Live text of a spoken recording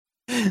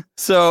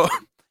So,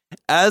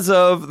 as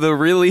of the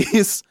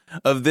release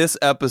of this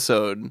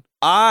episode,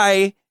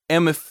 I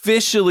am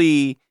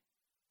officially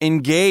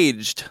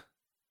engaged.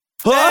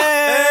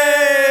 Hey!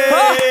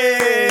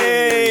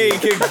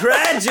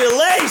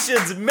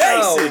 Congratulations,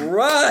 Mason! All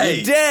right.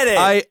 You did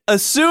it!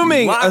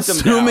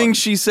 Assuming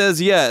she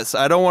says yes.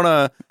 I don't want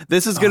to.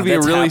 This is going to be a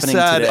that's really happening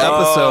sad today.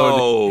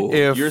 episode.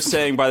 If You're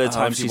saying by the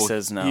time she people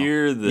says no.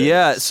 hear this.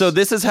 yeah, so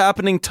this is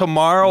happening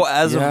tomorrow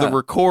as of the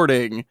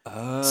recording.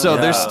 So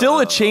there's still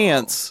a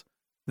chance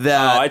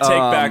that I take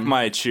back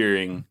my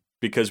cheering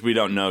because we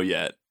don't know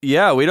yet.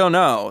 Yeah, we don't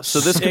know. So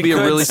this could be a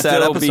really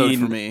sad still episode be-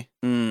 for me.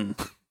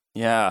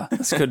 Yeah,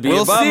 this could be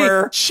We'll a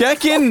bummer. see.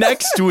 Check in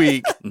next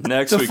week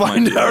Next to week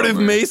find might be out if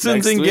over.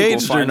 Mason's Next week we'll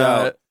engaged or find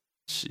not. out.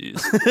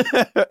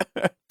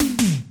 Jeez.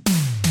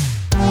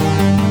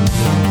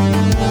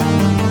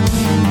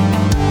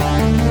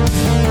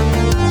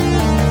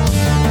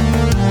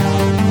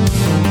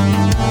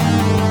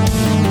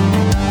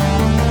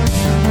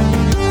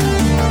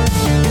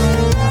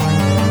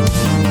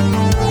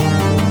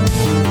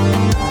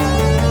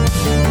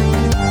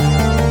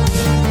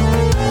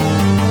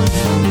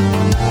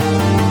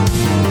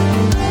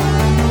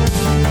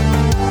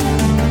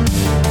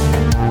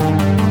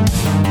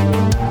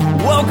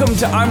 Welcome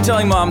to I'm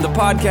Telling Mom, the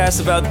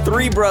podcast about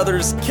three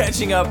brothers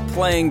catching up,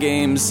 playing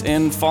games,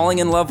 and falling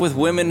in love with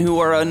women who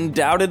are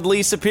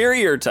undoubtedly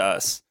superior to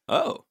us.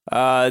 Oh.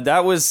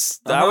 That was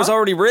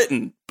already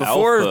written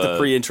before Alpha the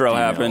pre-intro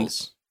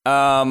females.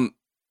 happened.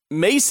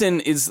 Mason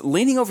is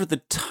leaning over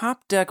the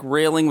top deck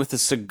railing with a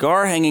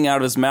cigar hanging out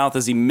of his mouth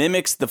as he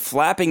mimics the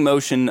flapping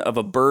motion of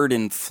a bird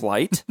in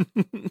flight.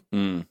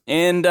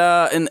 And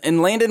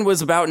Landon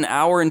was about an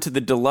hour into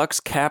the deluxe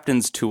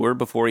captain's tour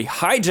before he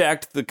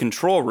hijacked the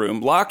control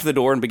room, locked the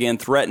door, and began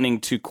threatening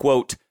to,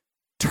 quote,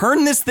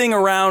 turn this thing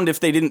around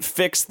if they didn't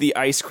fix the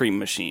ice cream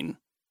machine.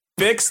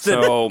 Fix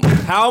the... So,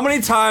 How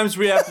many times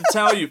we have to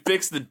tell you,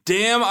 fix the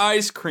damn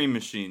ice cream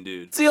machine,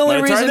 dude? It's the only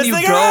I'm gonna turn reason this you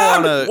thing go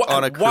around.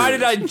 on a cruise. Why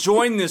did I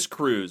join this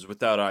cruise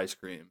without ice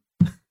cream?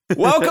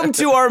 welcome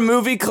to our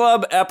movie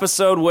club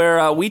episode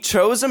where we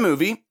chose a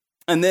movie,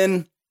 and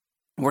then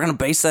we're going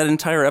to base that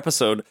entire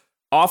episode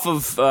off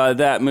of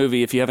that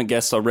movie. If you haven't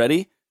guessed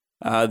already,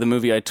 the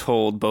movie I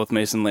told both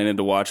Mason and Landon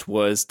to watch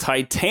was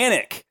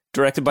Titanic,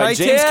 directed by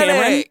James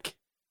Cameron.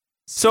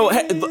 So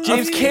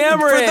James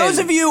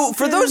Cameron.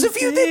 For those of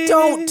you that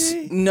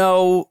don't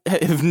know,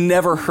 have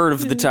never heard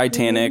of the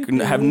Titanic,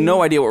 have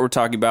no idea what we're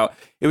talking about.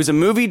 It was a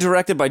movie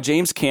directed by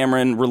James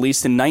Cameron,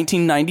 released in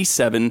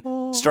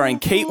 1997, starring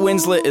Kate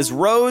Winslet as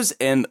Rose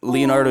and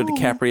Leonardo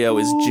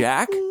DiCaprio as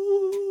Jack.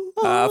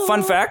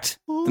 Fun fact: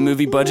 the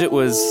movie budget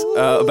was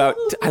about.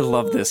 I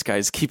love this,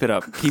 guys. Keep it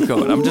up. Keep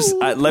going.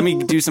 Let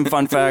me do some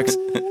fun facts.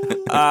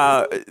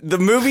 The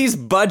movie's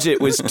budget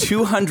was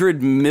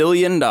 $200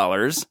 million.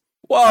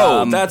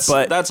 Whoa, that's a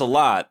lot. That's a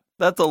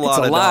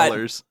lot of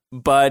dollars.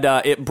 But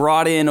it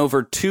brought in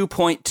over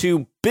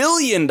 $2.2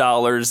 billion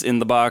in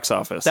the box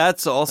office.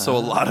 That's also a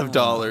lot of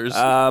dollars.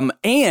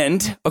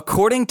 And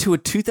according to a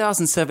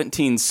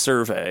 2017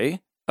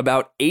 survey,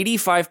 about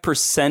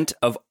 85%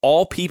 of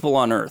all people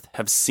on Earth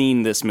have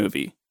seen this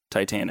movie,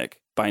 Titanic,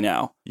 by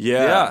now.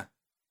 Yeah.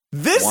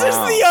 This Wow. is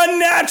the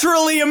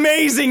unnaturally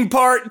amazing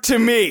part to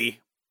me.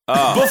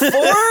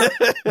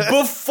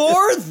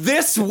 Before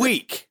this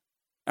week,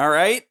 all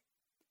right,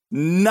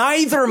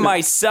 neither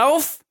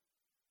myself,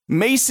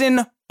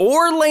 Mason,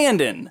 or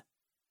Landon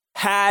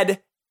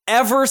had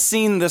ever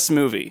seen this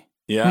movie.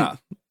 Yeah.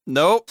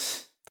 Nope.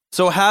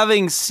 So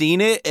having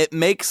seen it, it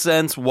makes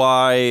sense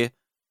why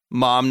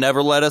Mom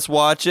never let us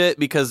watch it,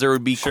 because there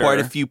would be Sure. quite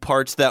a few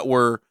parts that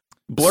were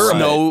Blurry.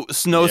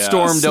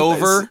 snowstormed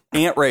over.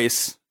 Ant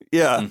race.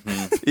 Yeah.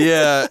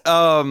 Yeah.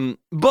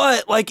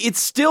 But like, it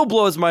still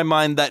blows my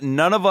mind that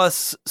none of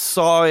us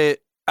saw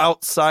it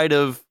outside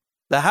of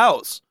the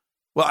house.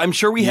 Well, I'm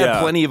sure we had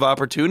Yeah. plenty of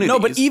opportunities. No,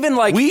 but even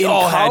like we in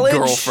all college, had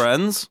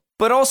girlfriends.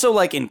 but also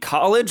like in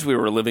college, we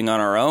were living on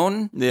our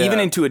own. Yeah. Even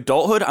into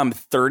adulthood, I'm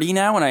 30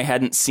 now, and I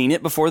hadn't seen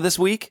it before this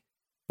week.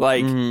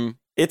 Like,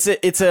 it's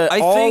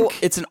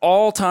an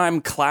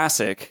all-time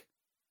classic,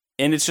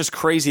 and it's just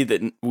crazy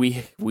that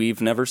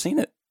we've never seen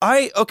it.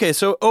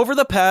 So over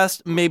the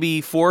past maybe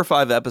 4 or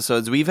 5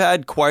 episodes, we've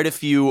had quite a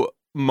few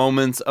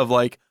moments of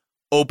like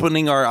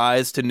opening our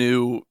eyes to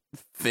new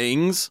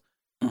things.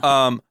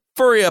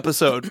 Furry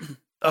episode,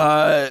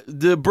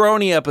 the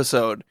Brony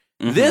episode.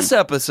 This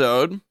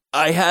episode,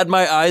 I had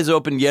my eyes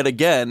open yet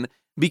again,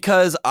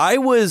 because I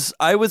was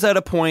at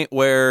a point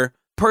where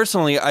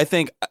personally, I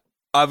think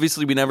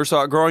obviously we never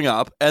saw it growing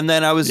up, and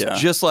then I was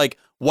just like,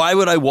 why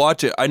would I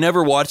watch it? I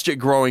never watched it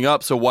growing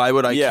up, so why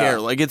would I care?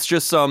 Like, it's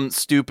just some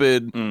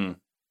stupid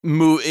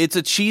movie. It's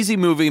a cheesy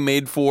movie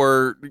made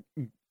for.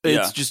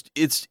 It's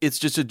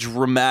just a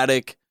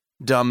dramatic,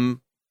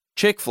 dumb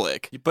chick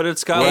flick. But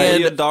it's got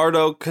Right.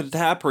 Leonardo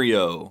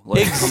DiCaprio.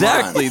 Like,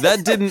 Exactly.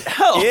 That didn't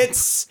help.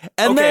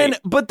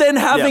 But then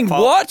having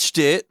watched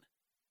it,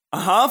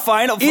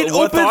 final. It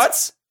What opens-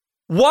 thoughts?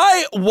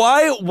 Why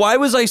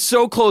was I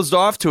so closed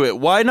off to it?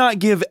 Why not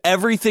give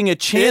everything a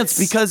chance?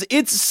 Because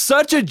it's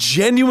such a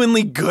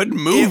genuinely good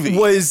movie. It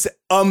was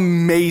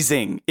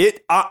amazing.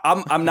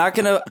 I'm not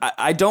gonna.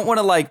 I don't want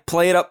to like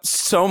play it up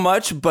so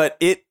much, but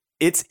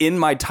it's in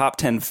my top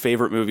 10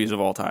 favorite movies of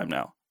all time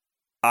now.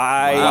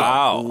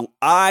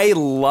 I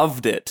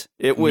loved it.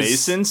 It was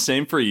Mason.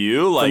 Same for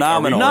you. Like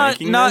phenomenal.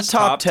 not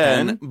top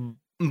 10.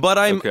 But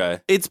Okay.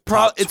 It's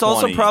Top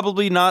also 20.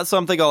 probably not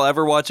something I'll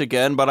ever watch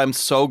again, but I'm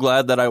so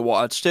glad that I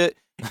watched it.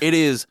 It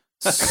is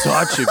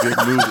such a good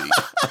movie.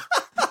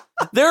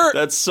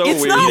 That's so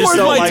it's weird. not You just worth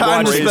don't my like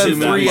time to watching spend it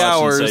that 3 much and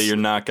hours. say you're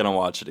not gonna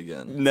watch it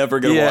again.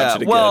 never gonna watch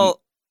it again.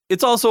 Well,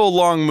 it's also a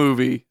long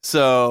movie,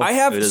 so I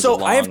have It is a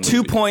I have long 2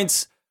 movie.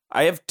 points.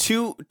 I have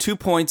two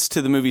points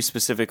to the movie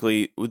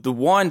specifically. The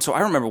one, so I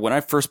remember when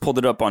I first pulled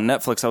it up on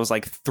Netflix, I was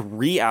like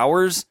 3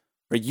 hours.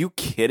 Are you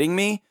kidding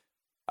me?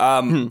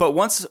 But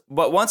once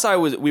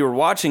we were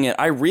watching it,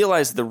 I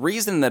realized the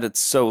reason that it's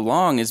so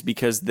long is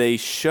because they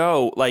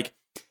show like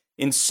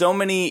in so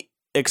many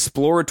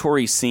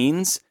exploratory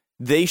scenes,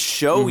 they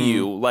show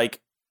you like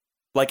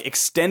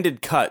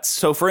extended cuts.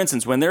 So for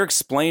instance, when they're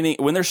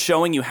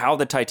showing you how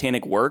the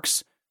Titanic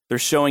works, they're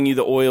showing you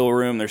the oil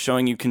room, they're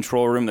showing you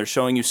control room, they're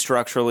showing you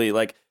structurally,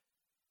 like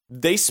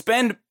they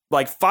spend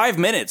like 5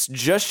 minutes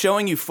just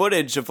showing you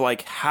footage of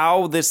like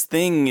how this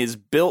thing is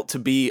built to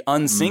be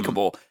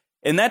unsinkable.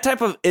 And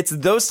it's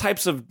those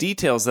types of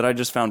details that I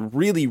just found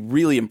really,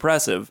 really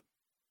impressive.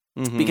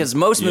 Because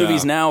most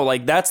movies now,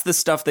 like that's the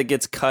stuff that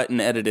gets cut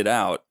and edited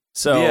out.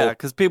 So yeah,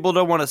 because people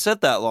don't want to sit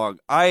that long.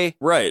 I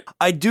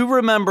do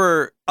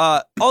remember.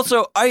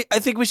 Also, I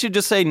think we should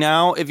just say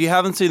now, if you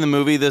haven't seen the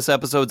movie, this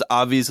episode's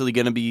obviously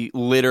going to be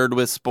littered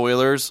with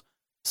spoilers.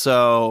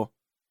 So,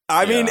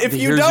 I mean, if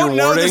you Here's don't your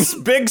know warning. this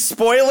big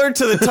spoiler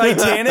to the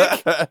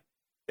Titanic,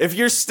 if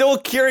you're still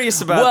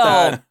curious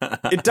about that,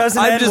 it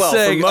doesn't I'm end just well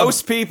saying, for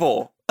most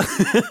people.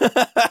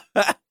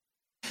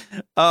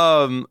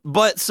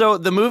 but so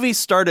the movie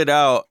started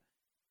out,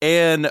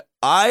 and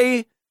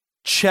I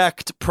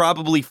checked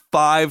probably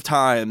 5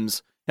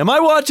 times. Am I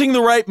watching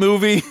the right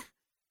movie?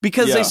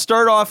 Because they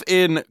start off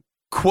in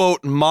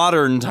quote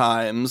modern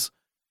times.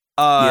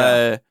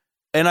 And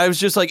I was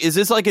just like, is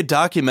this like a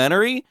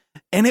documentary?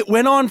 And it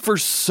went on for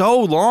so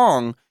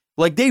long.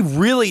 Like they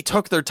really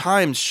took their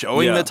time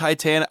showing the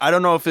Titanic. I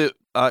don't know if it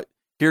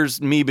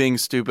here's me being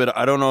stupid.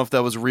 I don't know if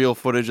that was real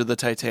footage of the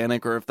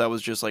Titanic or if that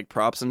was just like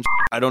props and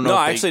I don't know. No, if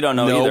I they actually don't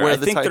know either. where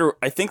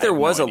I think there have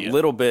was no a idea.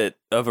 little bit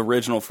of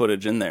original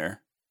footage in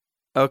there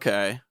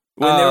Okay.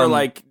 when they were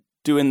like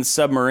doing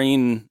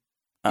submarine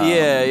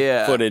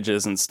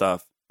footages and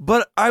stuff.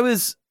 But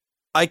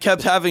I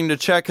kept having to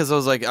check because I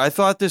was like, I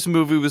thought this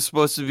movie was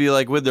supposed to be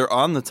like when they're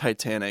on the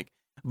Titanic.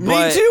 Me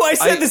But too. I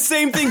said the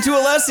same thing to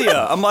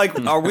Alessia. I'm like,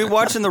 are we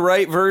watching the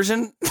right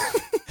version?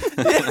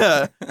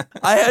 Yeah,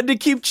 I had to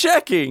keep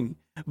checking.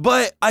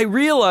 But I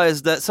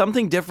realized that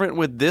something different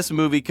with this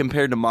movie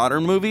compared to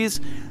modern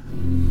movies.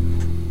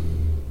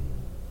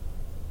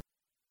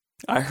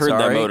 I heard that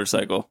Sorry.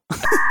 motorcycle.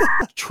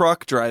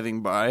 Truck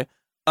driving by.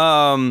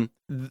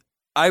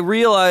 I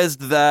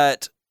realized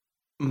that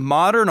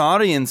modern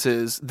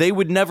audiences, they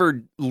would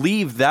never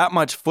leave that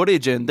much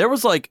footage in. There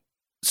was like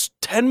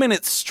 10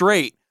 minutes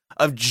straight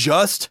of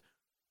just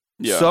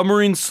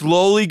submarine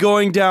slowly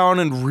going down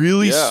and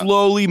really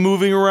slowly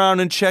moving around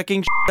and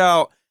checking shit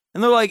out.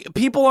 And they're like,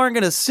 people aren't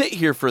going to sit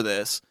here for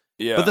this.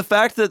 Yeah. But the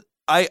fact that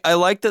I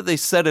like that they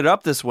set it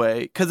up this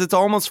way, because it's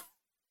almost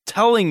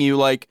telling you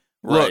like,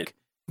 look,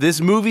 this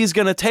movie's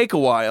going to take a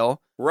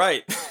while.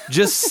 Right.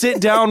 Just sit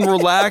down,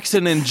 relax,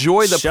 and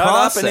enjoy the Shut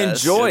process. up and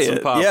enjoy Get some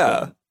it. popcorn.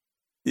 Yeah.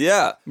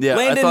 Yeah,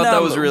 Landon, I thought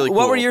that was really cool.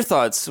 What were your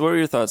thoughts? What were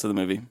your thoughts of the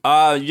movie?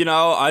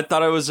 I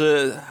thought it was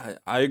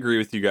I agree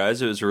with you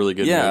guys. It was a really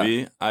good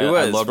movie. I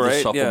loved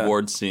the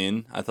shuffleboard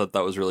scene. I thought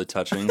that was really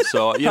touching.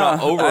 So,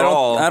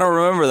 overall, I don't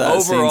remember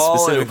that scene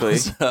specifically.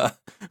 it was,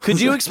 Could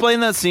you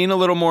explain that scene a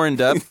little more in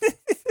depth?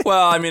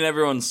 well, I mean,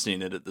 everyone's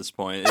seen it at this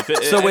point. If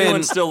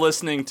anyone still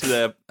listening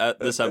to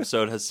this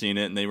episode has seen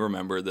it and they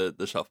remember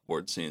the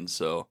shuffleboard scene,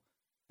 so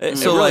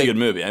it's a really good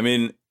movie. I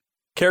mean,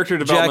 character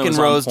development. Jack and was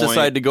Rose on point.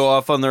 decide to go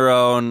off on their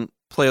own,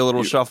 play a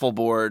little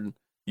shuffleboard.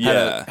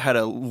 Yeah, had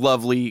a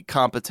lovely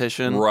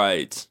competition.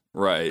 Right.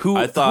 Who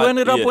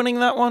ended up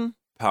winning that one?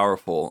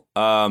 Powerful.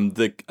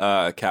 The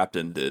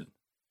captain did.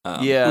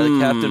 The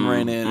captain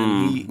ran in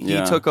and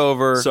he took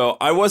over. So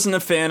I wasn't a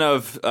fan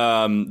of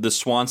the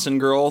Swanson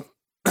girl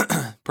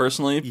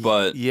personally,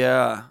 but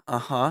yeah,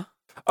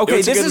 Okay,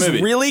 It's a this good is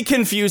movie. really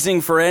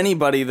confusing for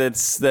anybody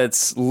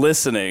that's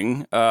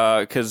listening,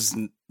 because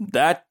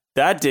that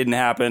didn't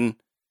happen.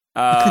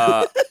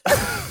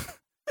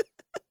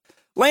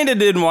 Landon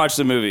didn't watch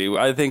the movie.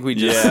 I think we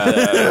just.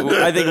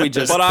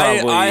 But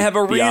I have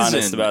a be reason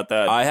honest about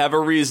that. I have a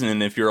reason,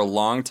 and if you're a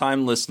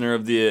longtime listener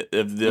of the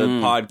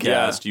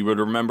podcast, you would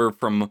remember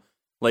from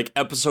like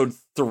episode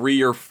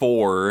 3 or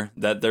 4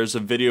 that there's a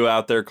video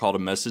out there called "A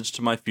Message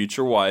to My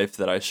Future Wife"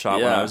 that I shot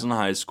when I was in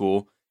high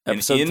school.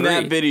 Episode and in 3.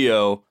 that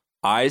video,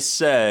 I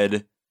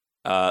said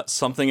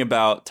something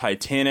about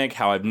Titanic,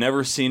 how I've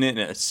never seen it, and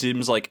it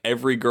seems like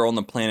every girl on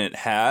the planet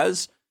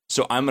has.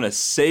 So I'm gonna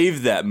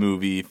save that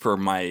movie for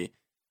my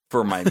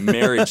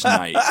marriage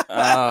night,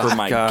 for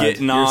my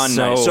getting on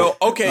night. So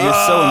okay, let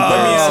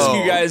me ask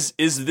you guys: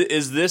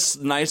 is this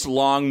nice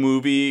long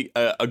movie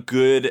a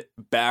good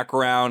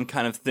background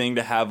kind of thing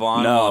to have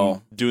on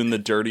while I'm doing the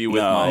dirty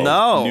with my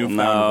newfound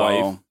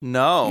wife?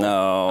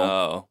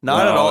 No,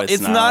 not at all.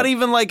 It's not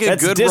even like a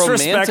good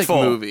romantic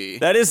movie.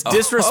 That is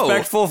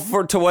disrespectful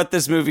to what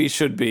this movie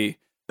should be.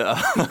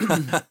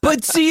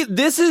 But see,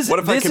 this is what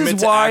if I commit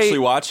to actually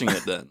watching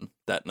it then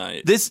that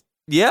night?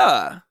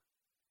 Yeah.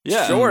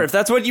 Sure, if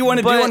that's what you want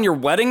to do on your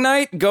wedding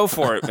night, go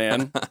for it,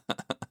 man.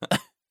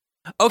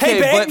 Okay,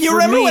 hey, babe, you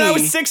remember when I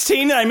was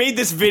 16 and I made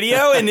this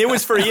video and it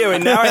was for you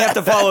and now I have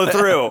to follow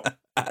through?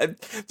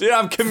 Dude,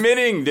 I'm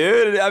committing,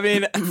 dude. I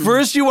mean,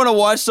 first you want to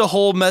watch the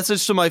whole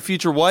Message to My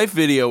Future Wife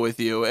video with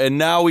you, and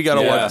now we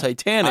got to watch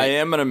Titanic. I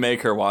am going to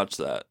make her watch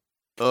that.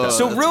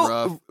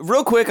 So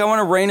real quick, I want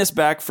to rein us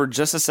back for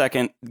just a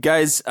second.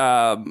 Guys,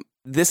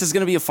 this is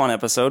going to be a fun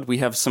episode. We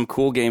have some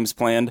cool games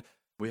planned.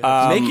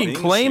 Making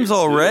claims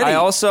already.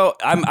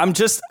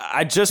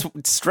 I just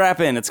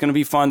strap in. It's going to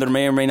be fun. There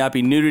may or may not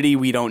be nudity.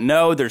 We don't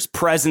know. There's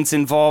presents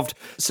involved.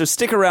 So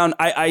stick around.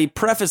 I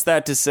preface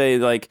that to say,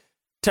 like,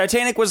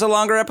 Titanic was a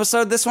longer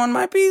episode. This one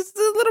might be a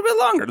little bit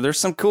longer. There's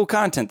some cool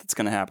content that's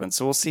going to happen.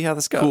 So we'll see how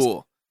this goes.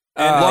 Cool.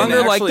 Longer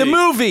actually, like the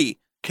movie.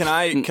 Can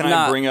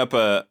I bring up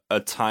a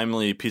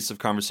timely piece of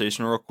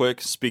conversation real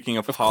quick? Speaking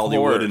of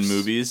Hollywood and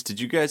movies, did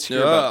you guys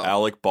hear about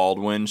Alec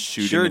Baldwin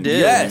shooting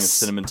and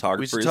cinematography?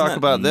 We should talk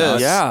about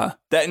this. Yeah.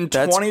 That in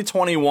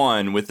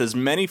 2021, with as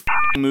many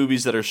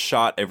movies that are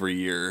shot every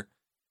year,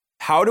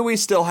 how do we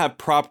still have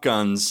prop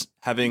guns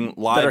having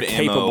live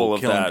ammo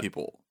killing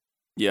people?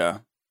 Yeah.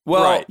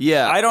 Well,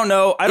 I don't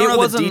know. I don't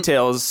know the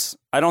details.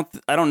 I don't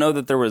know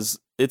that there was.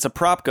 It's a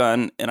prop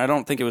gun, and I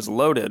don't think it was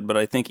loaded, but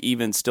I think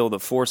even still the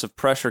force of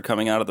pressure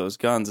coming out of those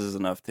guns is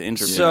enough to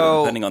injure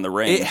people, depending on the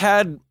range. It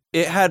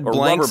had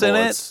blanks in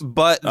it,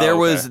 but there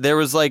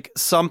was like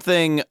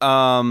something,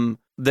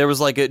 there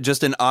was like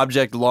just an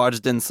object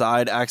lodged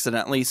inside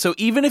accidentally. So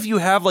even if you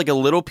have like a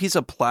little piece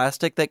of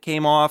plastic that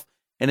came off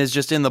and is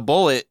just in the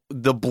bullet,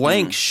 the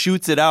blank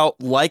shoots it out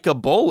like a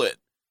bullet.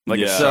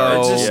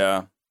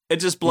 It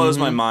just blows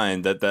my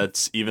mind that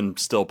that's even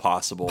still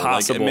possible.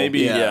 Like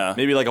maybe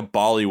like a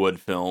Bollywood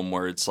film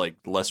where it's like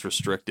less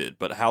restricted,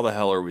 but how the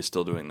hell are we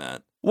still doing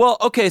that? Well,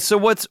 okay, so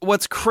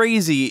what's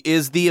crazy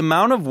is the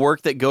amount of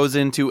work that goes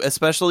into,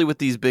 especially with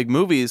these big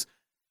movies,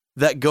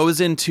 that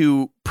goes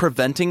into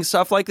preventing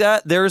stuff like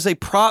that. There is a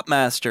prop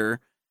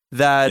master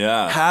that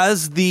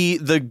has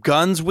the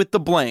guns with the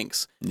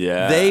blanks.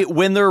 Yeah.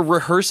 When they're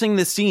rehearsing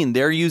the scene,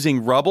 they're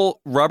using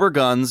rubber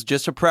guns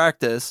just to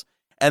practice.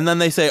 And then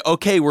they say,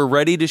 okay, we're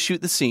ready to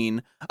shoot the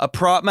scene. A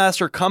prop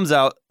master comes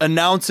out,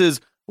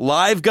 announces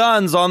live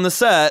guns on the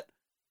set,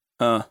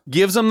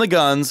 gives them the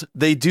guns.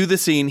 They do the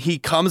scene. He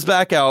comes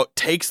back out,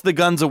 takes the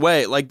guns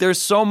away. Like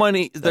there's so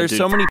many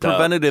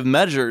preventative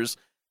measures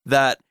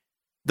that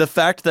the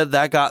fact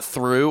that got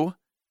through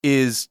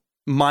is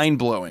mind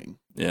blowing.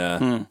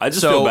 Yeah. I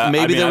just feel bad.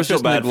 Maybe there was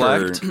just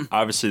neglect. For,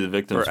 obviously the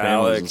victims'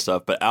 families and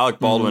stuff, but Alec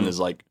Baldwin is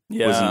like,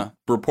 was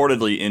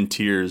reportedly in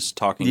tears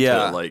talking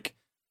to like,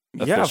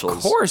 officials. Yeah,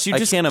 of course. I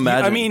can't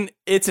imagine. I mean,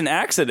 it's an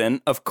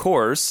accident, of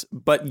course,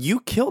 but you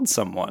killed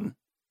someone.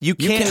 You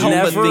can't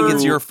help but think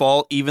it's your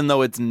fault, even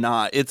though it's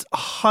not. It's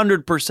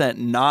 100%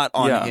 not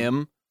on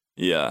him.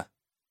 Yeah.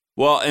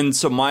 Well, and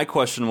so my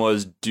question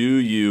was, do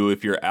you,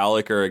 if you're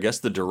Alec or I guess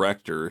the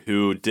director,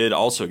 who did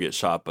also get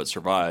shot but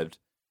survived,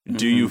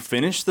 do you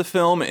finish the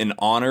film in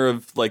honor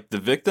of like the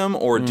victim,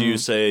 or do you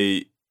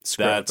say,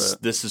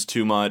 this is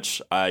too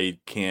much, I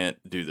can't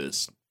do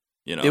this?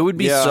 You know, it would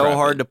be so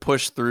hard to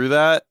push through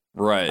that.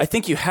 Right. I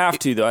think you have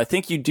to, though. I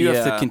think you do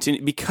have to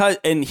continue because,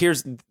 and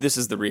this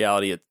is the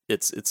reality.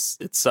 It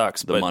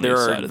sucks, but there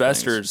are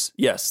investors.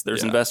 Yes,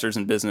 there's investors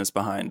and business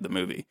behind the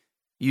movie.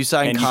 You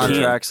sign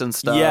contracts and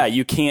stuff. Yeah,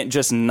 you can't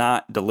just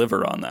not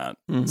deliver on that.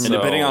 And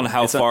depending on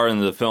how far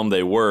into the film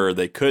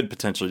they could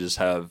potentially just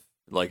have,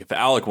 like, if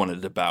Alec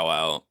wanted to bow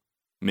out,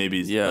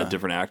 maybe a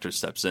different actor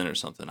steps in or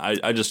something. I'm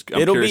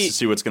curious to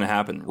see what's going to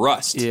happen.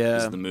 Rust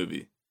is the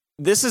movie.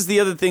 This is the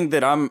other thing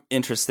that I'm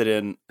interested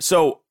in.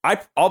 So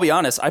I'll be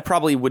honest, I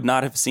probably would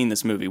not have seen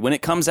this movie. When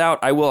it comes out,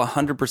 I will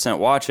 100%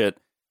 watch it.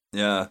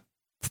 Yeah.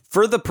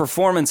 For the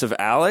performance of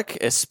Alec,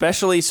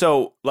 especially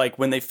so like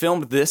when they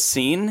filmed this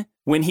scene,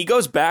 when he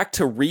goes back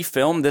to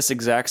refilm this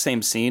exact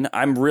same scene,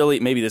 I'm really,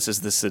 maybe this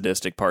is the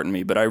sadistic part in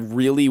me, but I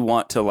really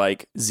want to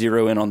like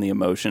zero in on the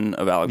emotion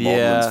of Alec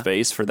Baldwin's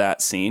face for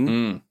that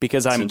scene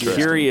because I'm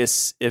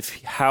curious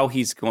how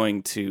he's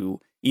going to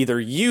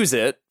either use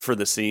it for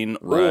the scene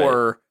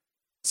or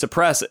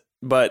suppress it,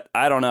 but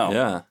I don't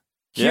know.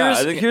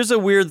 Here's a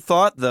weird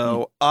thought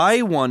though.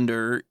 I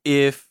wonder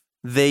if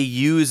they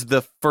use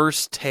the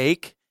first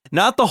take,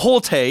 not the whole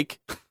take,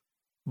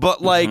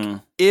 but like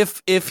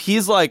if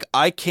he's like,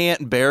 I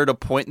can't bear to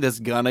point this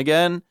gun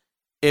again,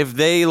 if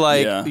they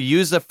like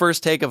use the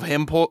first take of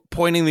him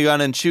pointing the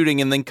gun and shooting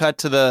and then cut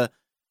to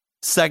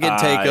second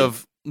take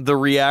of the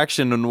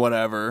reaction and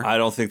whatever. I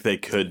don't think they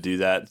could do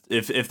that.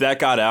 If that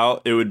got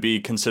out, it would be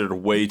considered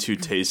way too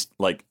tasteless.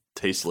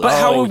 But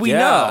how would we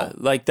know?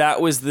 Like,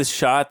 that was the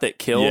shot that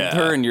killed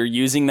her, and you're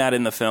using that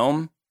in the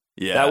film?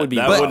 Yeah, that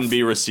wouldn't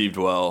be received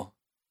well.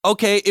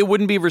 Okay, it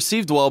wouldn't be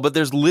received well, but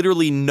there's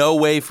literally no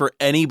way for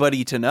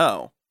anybody to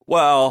know.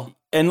 Well,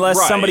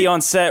 unless somebody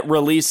on set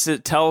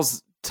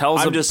tells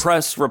a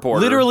press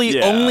reporter.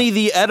 Literally, only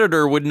the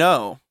editor would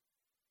know.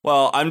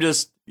 Well, I'm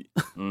just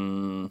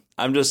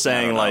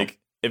saying, like,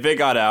 if it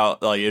got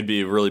out, like, it'd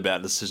be a really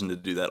bad decision to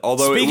do that.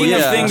 Although, speaking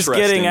of things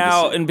getting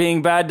out and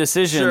being bad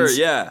decisions,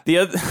 the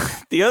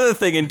other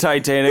thing in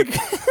Titanic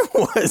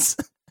was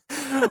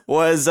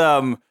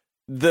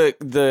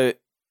the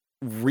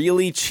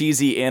really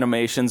cheesy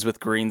animations with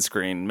green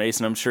screen.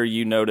 Mason, I'm sure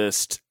you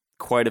noticed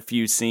quite a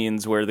few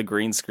scenes where the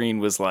green screen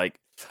was like,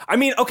 I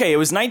mean, okay, it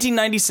was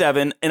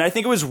 1997, and I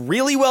think it was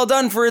really well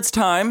done for its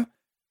time,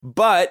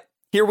 but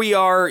here we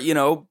are,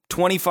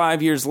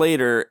 25 years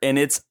later, and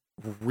it's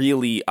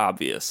really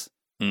obvious.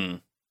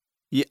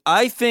 Yeah,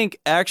 I think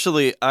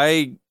actually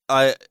I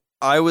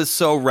was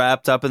so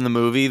wrapped up in the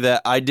movie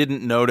that I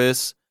didn't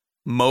notice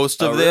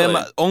most of them.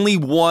 Really? Only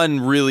one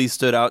really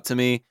stood out to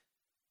me,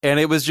 and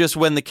it was just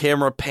when the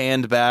camera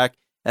panned back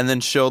and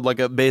then showed like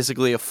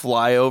basically a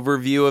flyover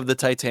view of the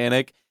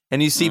Titanic,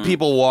 and you see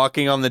people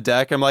walking on the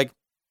deck. I'm like,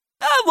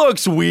 that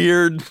looks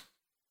weird.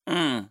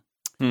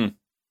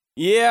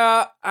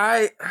 Yeah,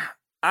 I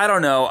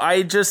don't know.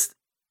 I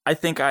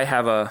think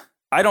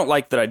I don't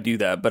like that I do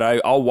that, but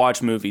I'll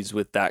watch movies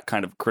with that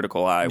kind of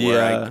critical eye.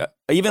 Where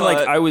even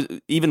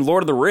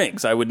Lord of the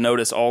Rings, I would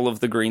notice all of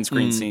the green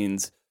screen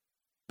scenes.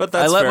 But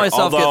that's fair.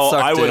 Although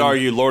I would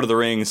argue Lord of the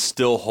Rings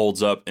still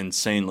holds up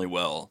insanely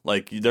well.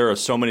 Like, there are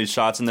so many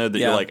shots in there that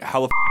you're like,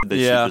 how the did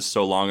they shoot this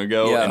so long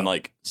ago and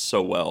like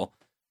so well?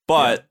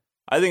 But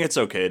I think it's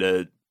okay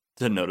to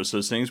notice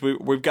those things.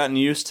 We've gotten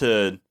used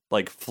to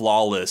like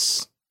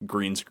flawless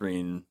green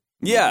screen.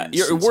 Yeah,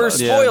 we're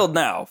spoiled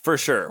now, for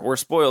sure. We're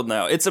spoiled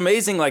now. It's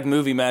amazing, like,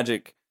 movie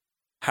magic,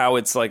 how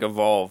it's like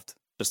evolved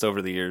just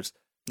over the years.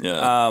 Yeah.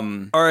 All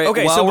right.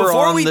 Okay. While we're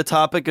on the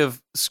topic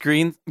of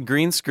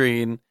green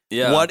screen,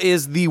 what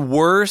is the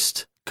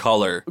worst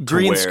color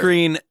green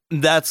screen?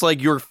 That's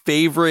like your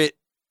favorite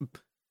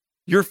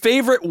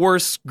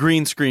worst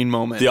green screen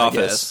moment. The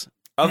Office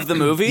of the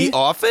movie. The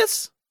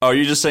Office. Oh, are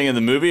you just saying in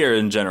the movie or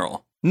in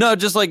general? No,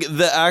 just like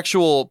the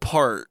actual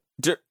part.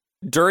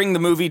 During the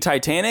movie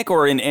Titanic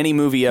or in any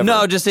movie ever?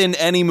 No, just in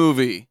any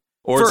movie.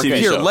 Or TV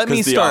here, show. Let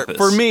me start.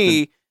 For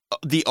me,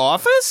 The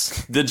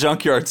Office? The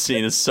junkyard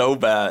scene is so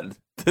bad.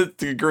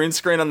 The green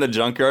screen on the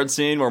junkyard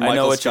scene where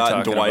Michael Scott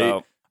and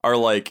Dwight are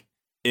like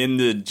in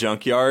the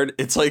junkyard.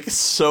 It's like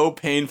so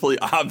painfully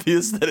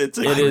obvious that it's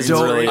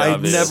really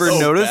I've never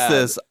noticed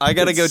this. I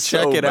gotta go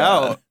check it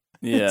out.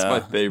 Yeah. It's my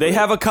favorite. They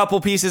have a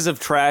couple pieces of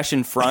trash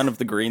in front of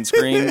the green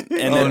screen, and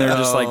then they're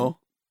just like,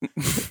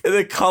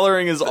 the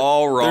coloring is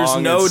all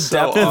wrong. There's no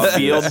depth of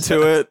field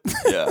to it.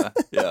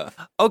 Yeah.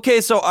 Okay,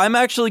 so I'm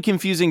actually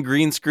confusing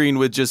green screen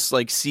with just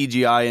like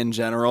CGI in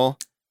general.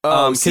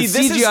 Because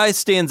CGI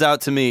stands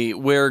out to me,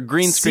 where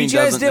green screen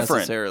doesn't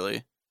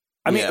necessarily.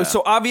 I mean,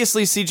 so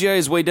obviously CGI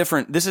is way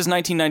different. This is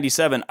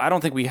 1997. I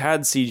don't think we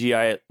had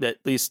CGI, at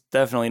least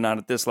definitely not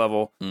at this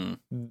level.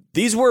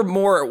 These were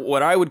more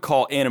what I would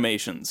call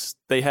animations.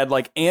 They had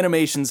like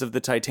animations of the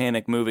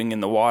Titanic moving in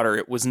the water.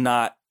 It was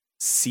not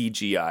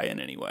CGI in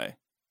any way.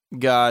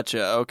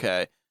 Gotcha.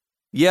 Okay.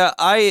 Yeah,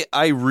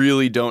 I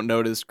really don't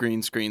notice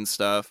green screen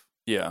stuff.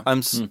 Yeah.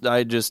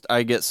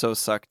 I get so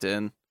sucked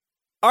in.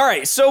 All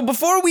right, so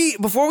before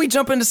we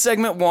jump into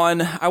segment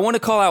 1, I want to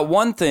call out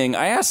one thing.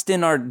 I asked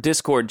in our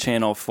Discord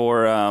channel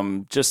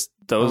for just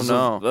those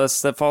of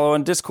us that follow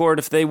on Discord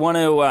if they want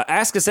to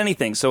ask us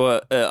anything.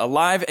 So a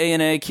live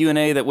A&A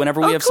Q&A that whenever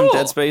we have some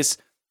dead space,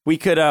 we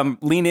could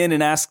lean in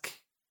and ask,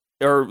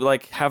 or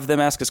like have them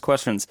ask us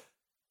questions.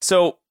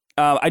 So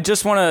I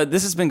just want to.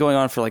 This has been going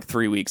on for like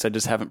 3 weeks. I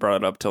just haven't brought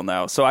it up till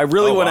now. So I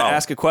really want to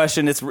ask a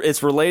question.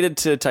 It's related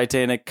to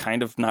Titanic,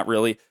 kind of, not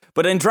really.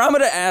 But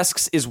Andromeda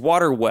asks, "Is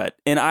water wet?"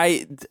 And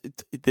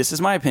this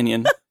is my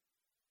opinion.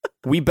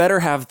 We better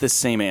have the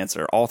same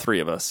answer, all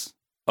three of us.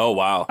 Oh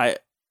wow!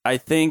 I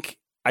think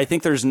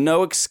there's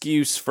no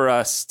excuse for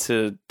us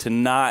to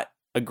not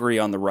agree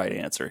on the right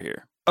answer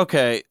here.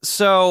 Okay,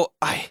 so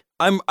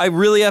I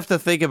really have to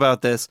think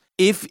about this.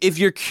 If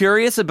you're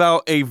curious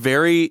about a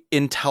very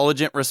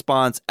intelligent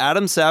response,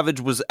 Adam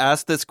Savage was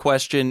asked this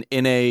question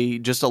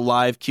in just a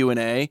live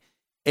Q&A,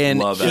 and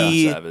Love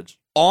he Adam Savage.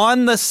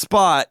 On the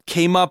spot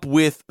came up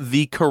with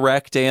the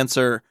correct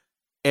answer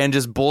and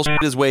just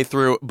bullshit his way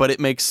through, but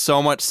it makes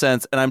so much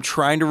sense, and I'm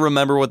trying to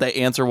remember what that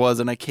answer was,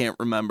 and I can't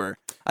remember.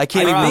 I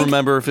can't even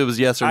remember if it was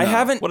yes or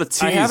no. What a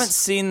tease. I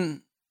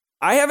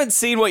haven't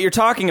seen what you're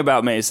talking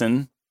about,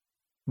 Mason,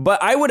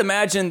 but I would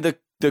imagine the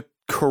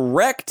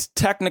correct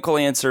technical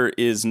answer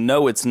is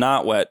no, it's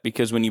not wet,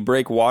 because when you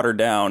break water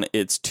down,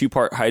 it's 2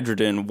 part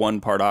hydrogen, 1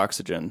 part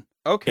oxygen.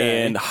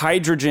 Okay. And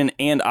hydrogen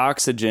and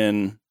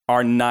oxygen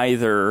are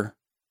neither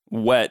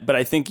wet, but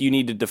I think you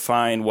need to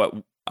define what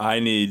I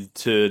need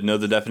to know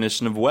the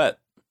definition of wet.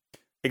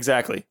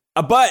 Exactly.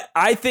 But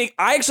I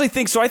actually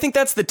think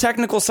that's the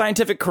technical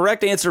scientific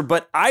correct answer,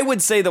 but I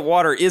would say that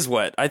water is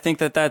wet. I think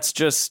that's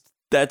just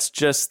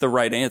the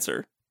right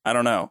answer. I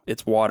don't know.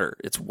 It's water.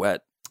 It's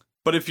wet.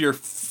 But if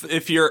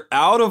you're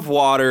out of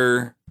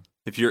water,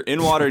 if you're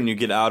in water and you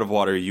get out of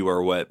water, you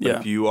are wet.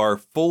 But if you are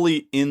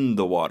fully in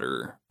the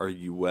water, are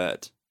you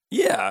wet?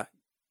 Yeah.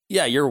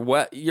 Yeah, you're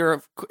wet.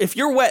 If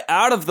you're wet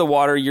out of the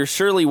water, you're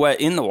surely wet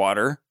in the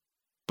water.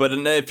 But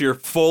if you're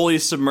fully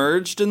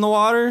submerged in the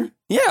water?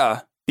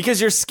 Yeah. Because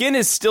your skin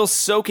is still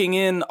soaking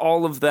in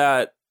all of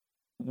that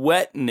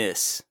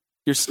wetness.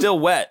 You're still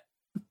wet.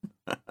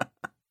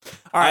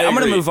 All right, I'm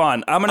going to move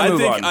on.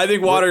 I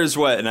think water is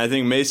wet, and I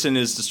think Mason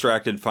is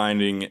distracted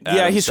finding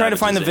Adam he's trying to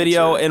find the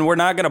video, and we're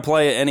not going to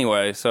play it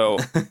anyway, so...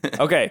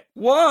 Okay.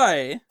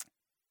 Why?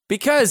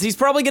 Because he's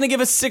probably going to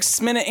give a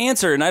 6-minute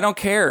answer, and I don't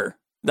care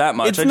that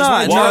much. It's not.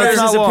 I just wanted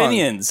his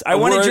opinions. I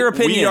wanted your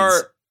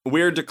opinions.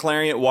 We're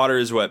declaring it water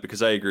is wet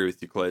because I agree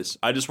with you, Clays.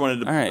 I just wanted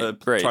to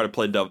try to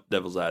play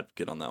devil's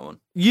advocate on that one.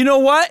 You know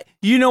what?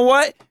 You,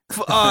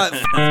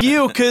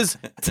 because...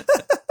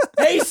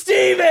 Hey,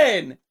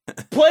 Steven!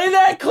 Play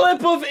that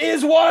clip of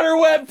Is Water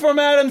Wet from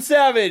Adam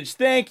Savage.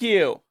 Thank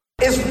you.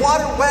 Is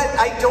water wet?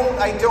 I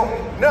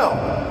don't know.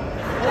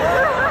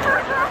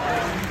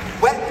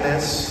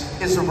 Wetness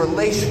is a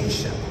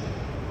relationship.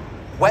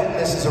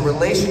 Wetness is a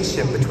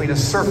relationship between a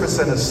surface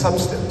and a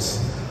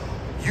substance.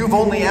 You've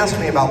only asked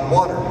me about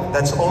water.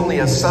 That's only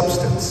a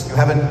substance. You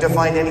haven't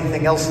defined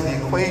anything else in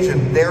the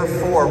equation.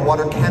 Therefore,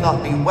 water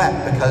cannot be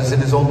wet because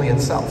it is only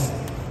itself.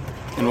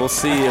 And we'll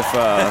see if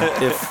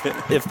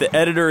the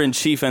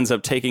editor-in-chief ends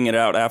up taking it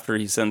out after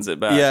he sends it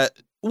back. Yeah.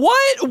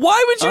 What?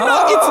 Why would you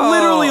not? It's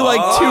literally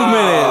like 2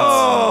 minutes.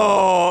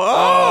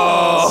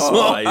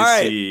 Spicy. All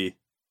right.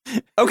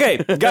 Okay,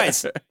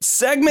 guys.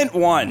 Segment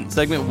 1.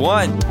 Segment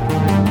 1.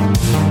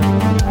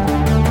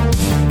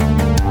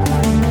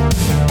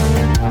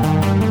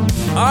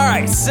 All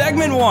right,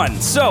 segment 1.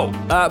 So,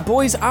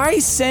 boys, I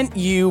sent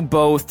you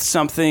both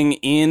something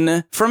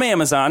from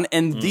Amazon,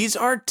 and these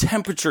are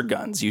temperature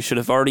guns. You should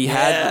have already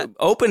had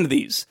opened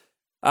these.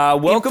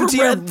 Welcome to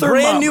your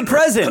brand new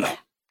present.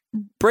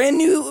 Brand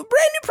new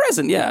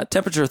present. Yeah,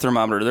 temperature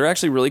thermometer. They're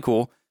actually really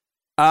cool.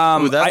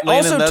 I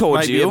also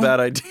told you. Be a bad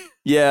idea.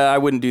 Yeah, I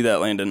wouldn't do that,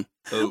 Landon.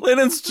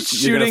 Landon's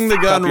shooting the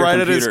gun right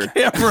at his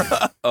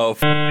camera.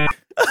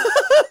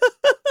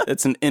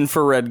 It's an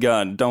infrared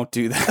gun. Don't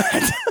do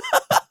that.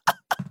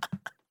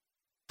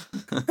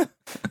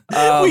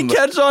 We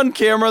catch on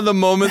camera the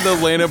moment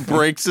that Lana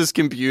breaks his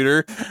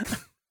computer.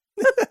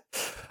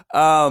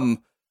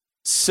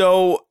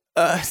 So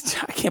I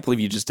can't believe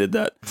you just did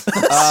that.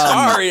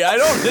 Sorry, I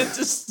don't. It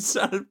just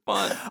sounded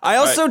fun. I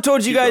also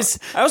told you guys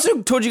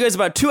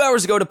about 2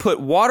 hours ago to put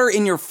water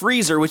in your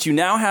freezer, which you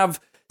now have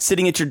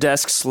sitting at your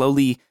desk,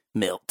 slowly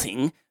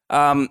melting.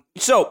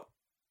 So,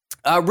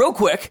 real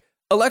quick,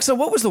 Alexa,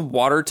 what was the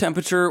water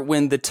temperature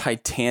when the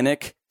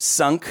Titanic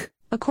sunk?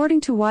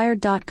 According to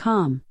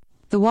Wired.com,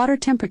 the water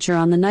temperature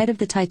on the night of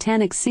the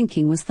Titanic's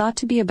sinking was thought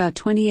to be about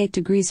 28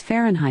 degrees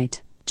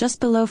Fahrenheit, just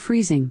below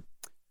freezing.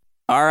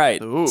 All right.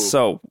 Ooh,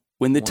 so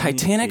when the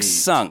Titanic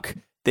sunk,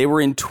 they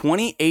were in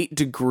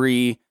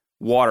 28-degree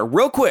water.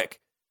 Real quick,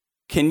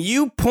 can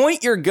you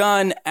point your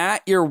gun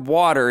at your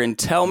water and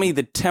tell me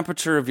the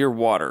temperature of your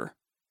water?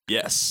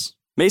 Yes.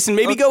 Mason,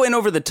 maybe go in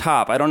over the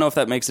top. I don't know if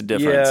that makes a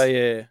difference.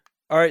 Yeah.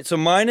 All right, so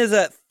mine is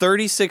at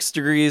 36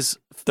 degrees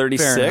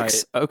 36?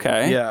 Fahrenheit.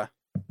 Okay. Yeah.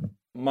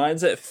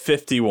 Mine's at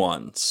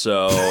 51,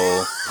 so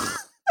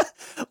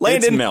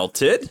Landon, it's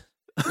melted.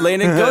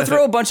 Landon, go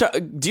throw a bunch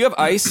of... Do you have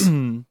ice?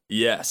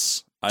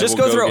 Yes. Just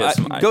go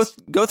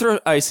throw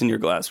ice in your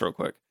glass real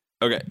quick.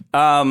 Okay.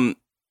 And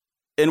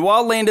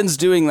while Landon's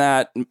doing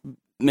that,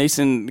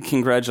 Mason,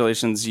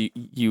 congratulations.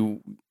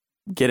 You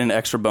get an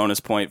extra bonus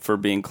point for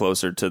being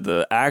closer to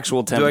the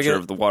actual temperature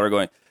of the water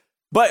going.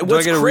 But do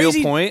I get a real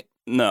point?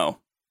 No.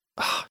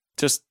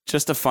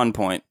 Just a fun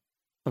point.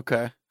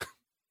 Okay.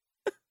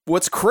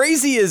 What's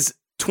crazy is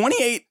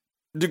 28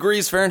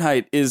 degrees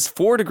Fahrenheit is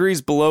 4 degrees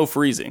below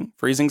freezing.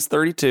 Freezing's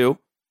 32.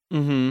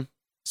 Mm-hmm.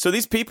 So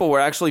these people were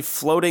actually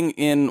floating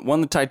in, when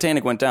the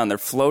Titanic went down, they're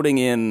floating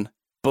in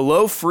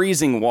below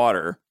freezing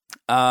water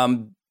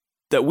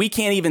that we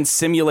can't even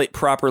simulate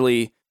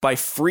properly by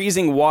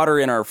freezing water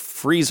in our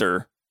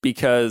freezer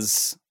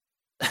because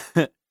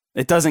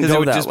it doesn't go that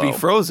low. It would just be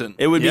frozen.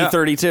 It would be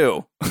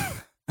 32.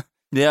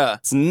 Yeah.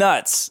 It's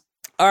nuts.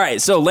 All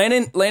right, so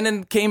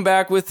Landon came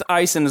back with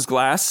ice in his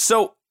glass.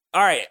 So,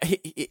 all right,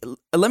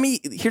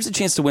 here's a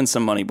chance to win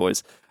some money,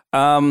 boys.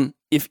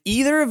 If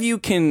either of you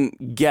can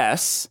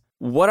guess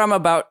what I'm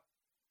about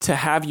to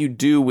have you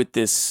do with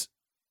this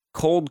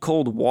cold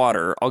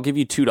water, I'll give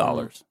you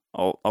 $2.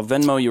 I'll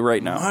Venmo you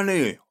right now.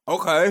 Money.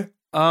 Okay.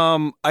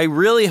 I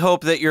really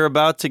hope that you're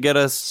about to get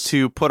us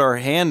to put our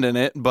hand in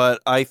it,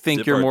 but I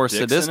think you're more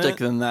sadistic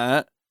than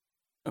that.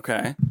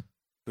 Okay.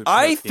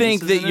 I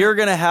think that you're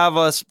going to have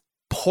us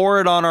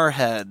pour it on our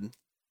head.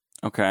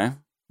 Okay.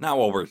 Not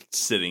while we're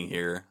sitting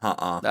here.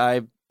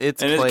 It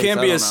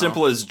can't be as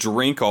simple as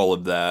drink all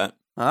of that.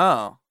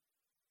 Oh.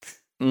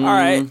 All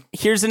right.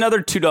 Here's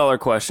another $2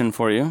 question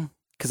for you,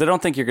 because I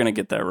don't think you're going to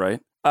get that right.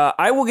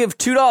 I will give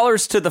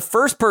 $2 to the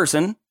first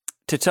person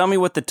to tell me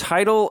what the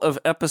title of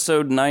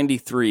episode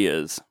 93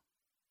 is.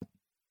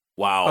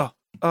 Wow.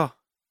 Oh.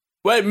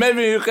 Wait,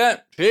 maybe you can't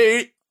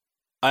cheat.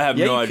 I have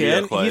no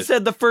idea. He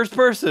said the first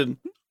person.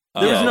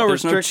 There's no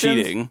restrictions.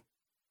 No cheating.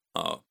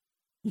 Oh.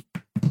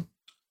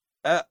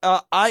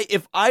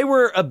 If I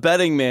were a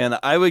betting man,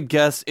 I would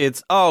guess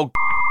it's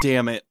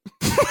damn it.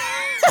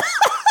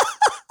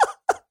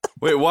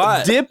 Wait,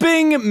 what?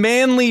 Dipping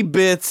manly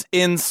bits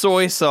in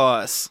soy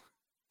sauce.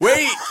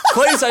 Wait,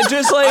 Clace, I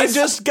get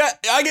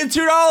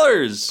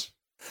 $2.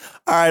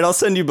 All right, I'll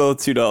send you both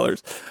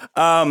 $2.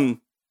 All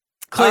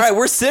right,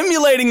 we're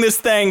simulating this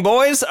thing,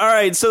 boys. All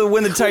right, so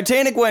when the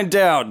Titanic went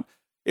down,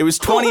 it was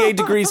 28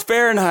 degrees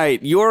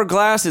Fahrenheit. Your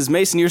glass is,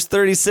 Mason, yours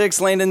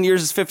 36. Landon,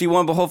 yours is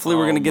 51, but hopefully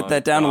we're going to get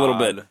that down a little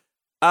bit.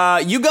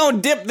 You gonna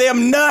dip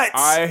them nuts.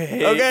 I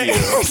hate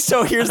you.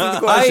 So here's the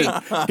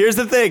question. Here's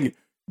the thing.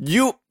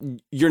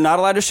 You're not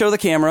allowed to show the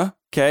camera,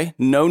 okay?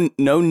 No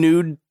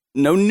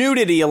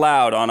nudity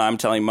allowed on I'm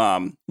Telling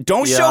Mom.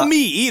 Don't show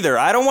me either.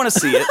 I don't want to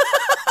see it.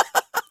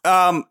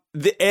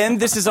 And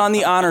this is on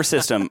the honor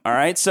system, all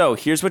right? So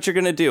here's what you're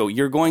going to do.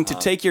 You're going to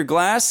take your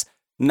glass,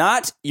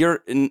 not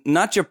your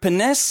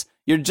penis.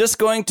 You're just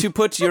going to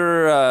put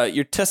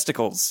your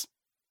testicles.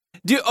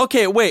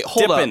 Okay, wait,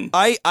 hold up.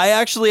 I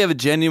actually have a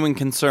genuine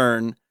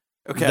concern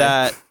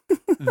that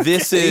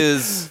this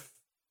is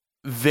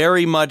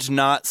very much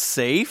not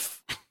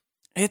safe.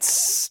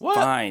 It's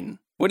fine.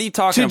 What are you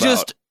talking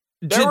about?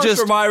 There were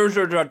survivors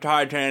of the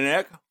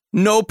Titanic.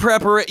 No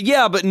preparation.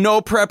 Yeah, but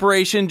no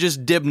preparation.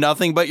 Just dip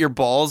nothing but your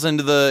balls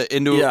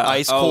into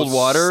ice cold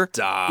water.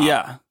 Stop.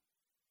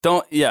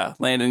 Yeah.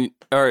 Landon.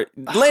 Or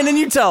Landon,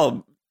 you tell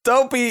him.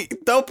 Don't be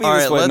all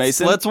this right, way,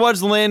 Mason. Let's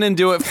watch Landon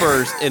do it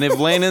first, and if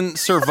Landon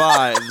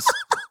survives,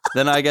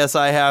 then I guess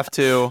I have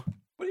to.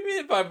 What do you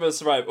mean if I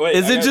survive? Wait,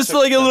 is it just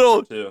like a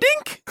little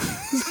dink?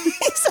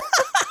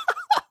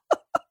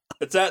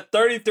 It's at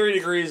 33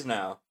 degrees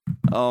now.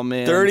 Oh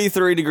man,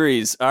 33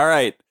 degrees. All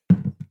right,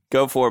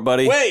 go for it,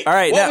 buddy. Wait, all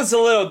right. What was a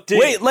little dink?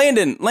 Wait,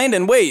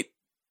 Landon, wait.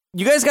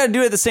 You guys got to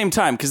do it at the same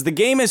time because the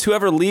game is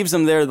whoever leaves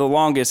them there the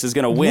longest is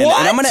going to win.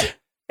 What?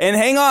 And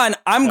hang on,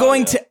 I'm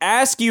going to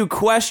ask you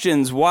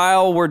questions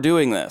while we're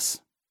doing this.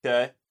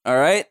 Okay. All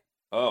right?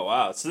 Oh,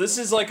 wow. So this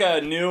is like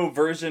a new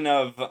version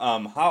of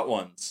Hot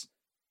Ones,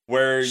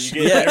 where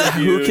you get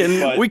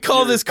interviewed, we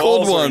call this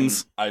Cold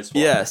Ones. Ice water.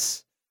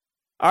 Yes.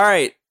 All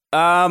right.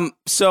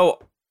 So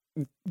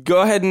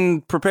go ahead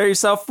and prepare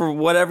yourself for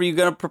whatever you're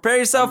going to prepare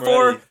yourself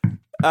for.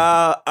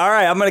 All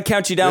right, I'm going to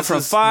count you down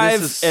from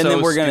 5, and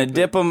then we're going to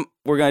dip them.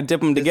 We're going to dip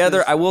them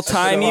together. I will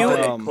time you.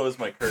 Close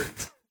my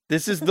curtains.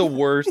 This is the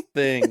worst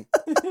thing.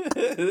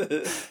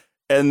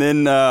 And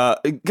then,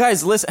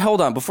 guys, listen.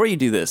 Hold on. Before you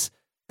do this,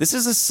 this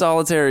is a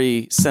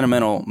solitary,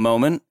 sentimental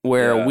moment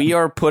where we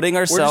are putting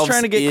ourselves. We're just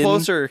trying to get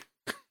closer.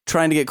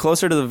 Trying to get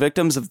closer to the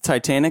victims of the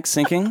Titanic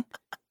sinking.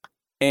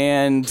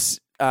 And,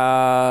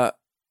 all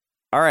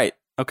right.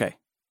 Okay.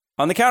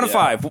 On the count of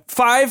 5.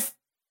 5,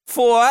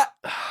 4,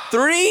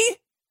 3,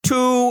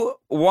 2,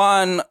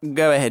 1.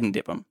 Go ahead and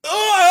dip them.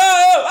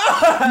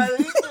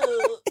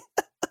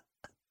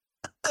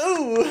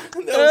 Ooh,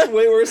 that was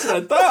way worse than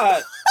I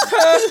thought.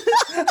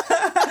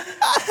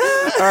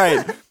 All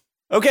right.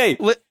 Okay.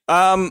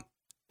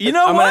 You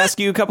know I'm going to ask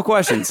you a couple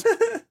questions.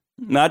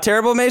 Not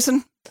terrible,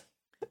 Mason?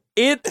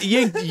 You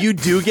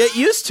do get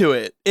used to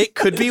it. It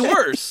could be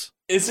worse.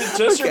 Is it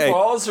just your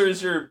balls or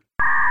is your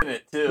in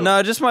it too?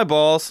 No, just my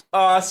balls.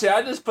 See,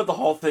 I just put the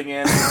whole thing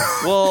in.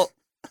 Well,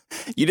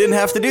 you didn't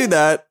have to do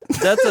that.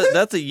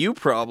 That's a you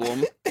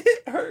problem.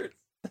 It hurts.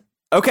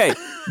 Okay,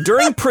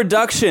 during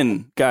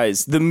production,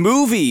 guys, the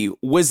movie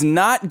was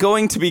not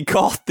going to be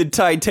called The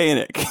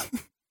Titanic.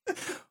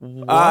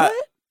 What?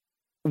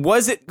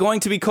 Was it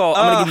going to be called,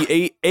 I'm going to give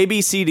you A,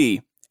 B, C,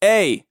 D.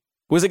 A,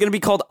 was it going to be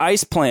called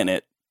Ice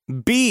Planet?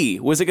 B,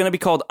 was it going to be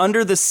called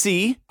Under the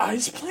Sea?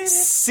 Ice Planet?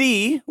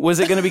 C, was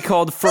it going to be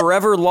called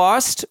Forever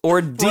Lost?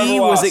 Or D,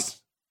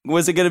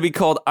 was it going to be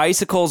called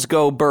Icicles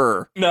Go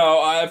Burr?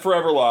 No, I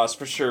Forever Lost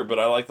for sure, but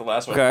I like the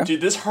last one. Okay.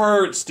 Dude, this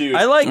hurts, dude.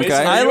 I like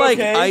Mason,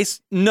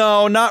 Ice.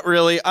 No, not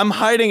really. I'm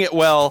hiding it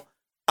well.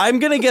 I'm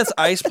gonna guess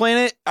Ice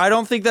Planet. I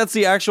don't think that's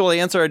the actual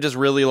answer. I just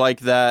really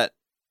like that.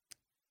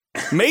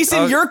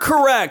 Mason, you're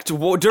correct.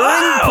 During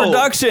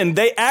production,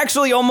 they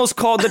actually almost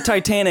called the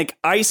Titanic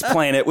Ice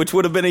Planet, which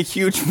would have been a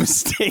huge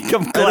mistake.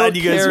 I'm glad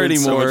you guys care are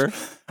anymore.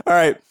 All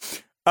right.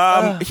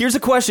 Here's a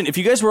question. If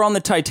you guys were on the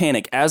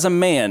Titanic as a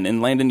man,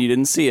 and Landon, you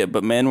didn't see it,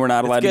 but men were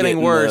not allowed to get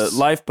in the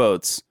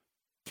lifeboats,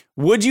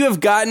 would you have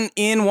gotten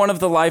in one of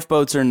the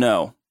lifeboats or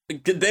no? They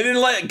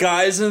didn't let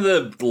guys in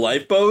the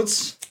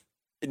lifeboats?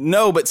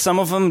 No, but some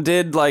of them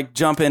did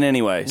jump in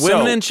anyway.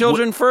 Women and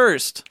children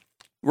first.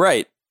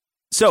 Right.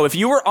 So if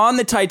you were on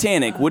the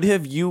Titanic, would you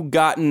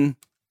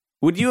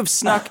have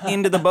snuck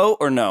into the boat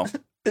or no?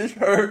 It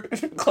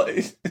hurt,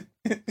 Clay.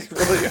 It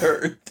really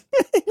hurt.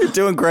 You're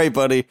doing great,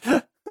 buddy.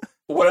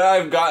 Would I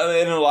have gotten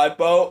in a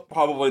lifeboat?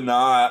 Probably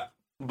not.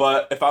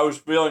 but if I was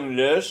feeling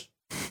this,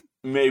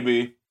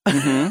 maybe.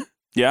 Mm-hmm.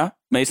 Yeah,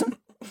 Mason?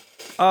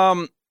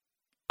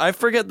 I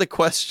forget the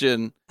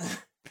question.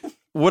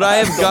 Would I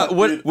have got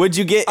what? Would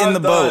you get in the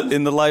boat,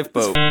 in the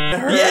lifeboat?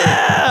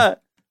 Yeah.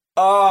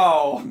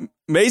 Oh,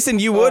 Mason,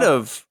 you would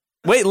have.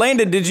 Wait,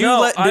 Landon, did you?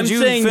 I'm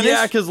saying finish?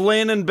 yeah, because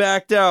Landon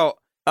backed out.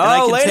 And Oh, I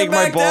can Landon take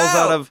my backed balls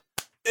out of.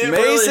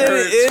 Mason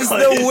is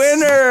the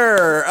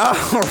winner.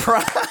 All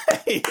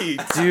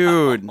right,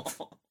 Dude,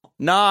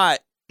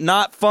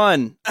 not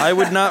fun. I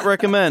would not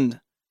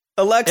recommend.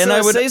 Alexa, And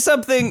I would say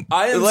something.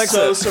 I am Alexa,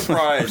 so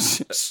surprised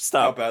how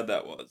Stop, bad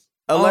that was.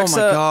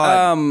 Alexa.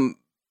 Oh my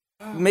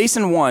God.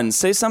 Mason won.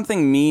 Say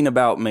something mean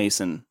about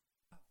Mason.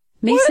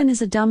 Mason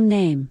is a dumb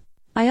name.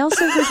 I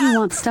also heard he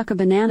once stuck a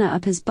banana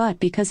up his butt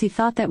because he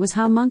thought that was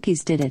how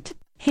monkeys did it.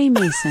 Hey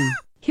Mason,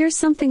 here's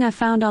something I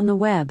found on the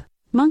web.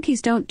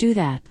 Monkeys don't do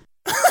that.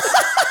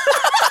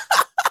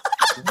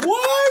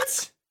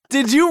 What?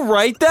 Did you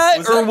write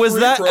that, was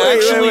that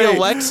actually Wait.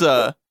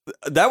 Alexa?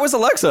 That was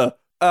Alexa.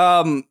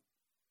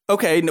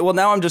 Okay, well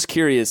now I'm just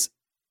curious.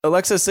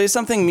 Alexa, say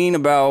something mean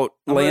about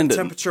Landon.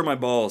 Temperature my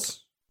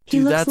balls. He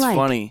Dude, looks that's like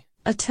funny.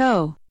 a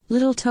toe,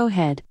 little toe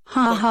head.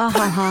 Ha ha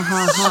ha ha ha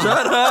ha.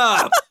 Shut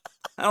up!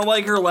 I don't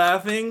like her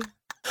laughing.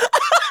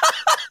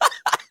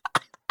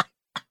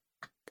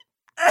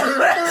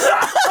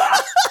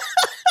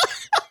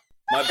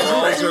 My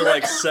balls are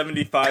like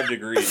 75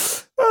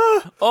 degrees.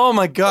 Oh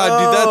my God,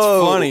 dude, that's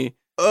funny.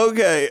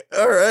 Okay,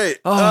 all right.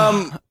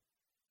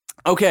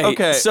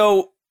 Okay.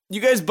 So you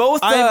guys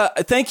both.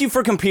 Thank you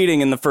for competing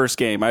in the first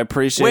game. I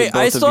appreciate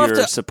both of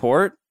your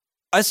support.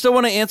 I still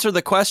want to answer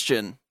the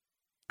question.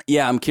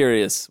 Yeah, I'm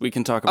curious. We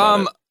can talk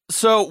about it.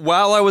 So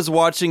while I was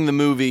watching the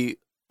movie,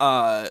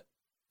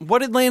 what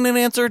did Landon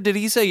answer? Did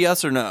he say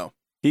yes or no?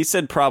 He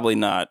said probably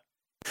not.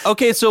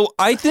 Okay, so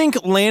I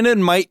think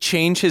Landon might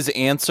change his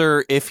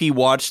answer if he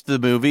watched the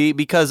movie,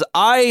 because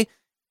I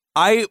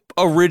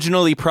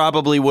originally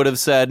probably would have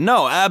said,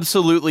 no,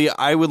 absolutely,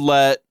 I would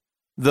let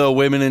the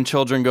women and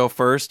children go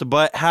first.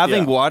 But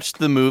having watched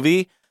the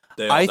movie,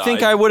 I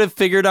think I would have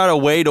figured out a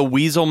way to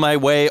weasel my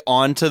way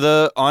onto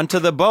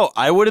the boat.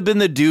 I would have been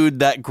the dude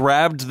that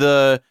grabbed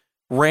the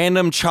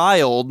random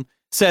child,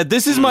 said,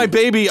 this is my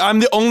baby, I'm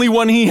the only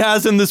one he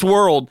has in this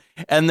world,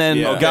 and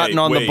then gotten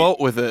on the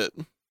boat with it.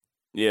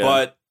 Yeah.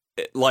 But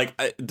like,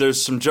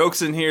 there's some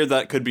jokes in here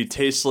that could be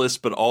tasteless,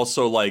 but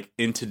also like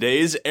in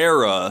today's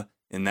era,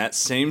 in that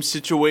same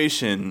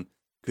situation,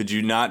 could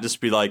you not just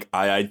be like,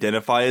 I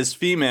identify as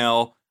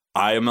female,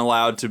 I am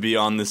allowed to be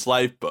on this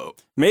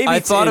lifeboat? Maybe I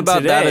thought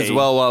about that as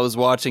well while I was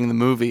watching the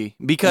movie,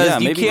 because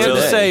you can't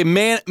just say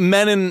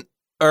men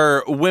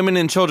or women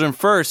and children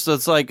first. So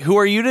it's like, who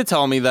are you to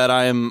tell me that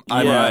I'm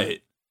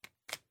right?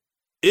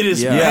 It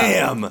is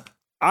ma'am.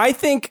 I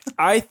think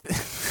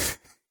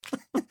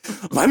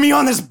let me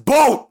on this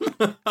boat.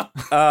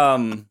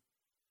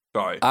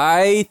 Sorry.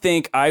 I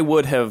think I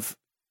would have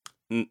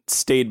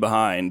stayed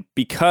behind,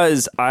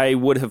 because I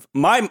would have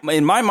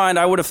in my mind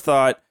I would have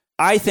thought,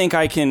 I think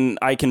I can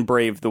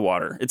brave the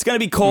water. It's going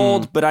to be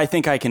cold, but I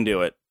think I can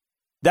do it.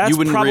 That's you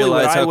wouldn't probably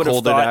realize what I how would have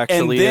cold thought. it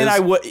actually and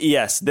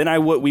then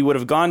is. we would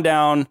have gone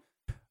down,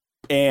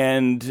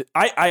 and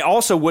I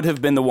also would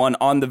have been the one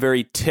on the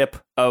very tip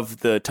of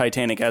the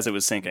Titanic as it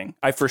was sinking.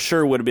 I for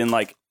sure would have been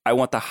like, I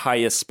want the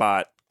highest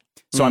spot,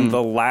 so I'm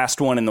the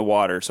last one in the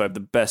water, so I have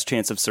the best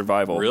chance of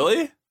survival.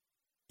 Really?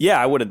 Yeah,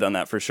 I would have done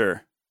that for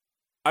sure.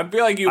 I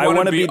feel like you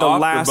want to be the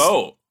last the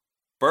boat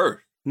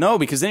first. No,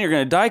 because then you're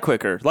going to die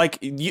quicker.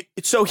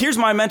 So here's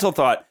my mental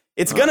thought.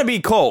 It's going to be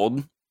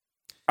cold.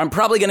 I'm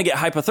probably going to get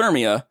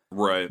hypothermia.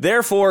 Right.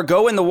 Therefore,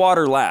 go in the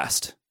water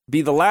last.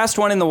 Be the last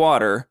one in the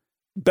water.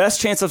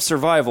 Best chance of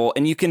survival.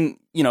 And you can,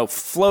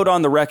 float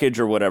on the wreckage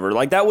or whatever.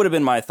 Like, that would have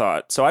been my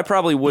thought. So I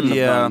probably wouldn't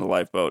have gone on the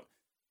lifeboat.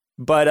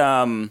 But,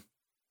 all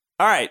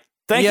right.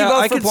 Thank you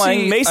both for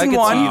playing. Mason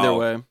won. Either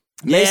way.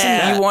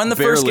 Mason, you won the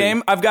first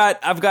game. I've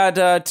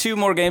got two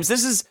more games.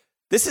 This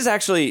is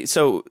actually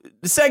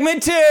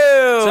segment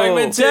two.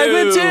 Segment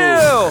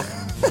two.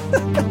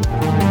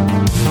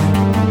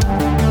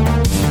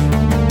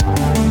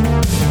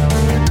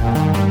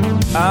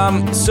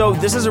 So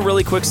this is a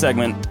really quick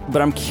segment, but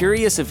I'm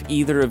curious if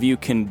either of you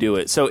can do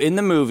it. So in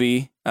the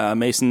movie,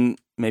 Mason,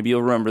 maybe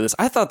you'll remember this.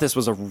 I thought this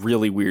was a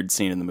really weird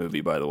scene in the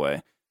movie, by the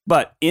way.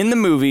 But in the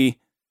movie,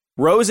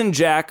 Rose and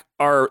Jack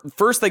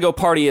first they go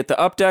party at the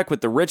up deck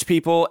with the rich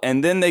people,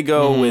 and then they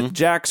go with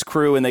Jack's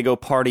crew and they go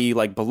party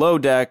like below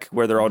deck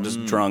where they're all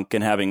just drunk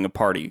and having a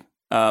party.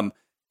 And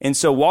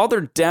so while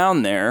they're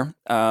down there,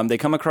 they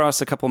come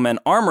across a couple men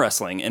arm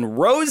wrestling, and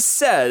Rose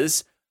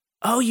says,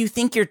 "Oh, you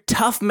think you're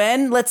tough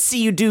men? Let's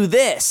see you do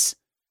this."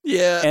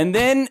 Yeah. And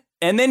then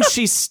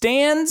she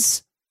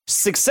stands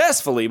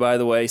successfully, by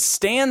the way,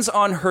 stands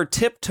on her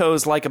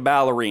tiptoes like a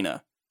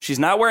ballerina. She's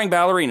not wearing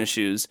ballerina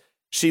shoes.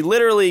 She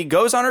literally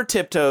goes on her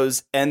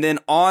tiptoes and then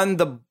on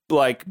the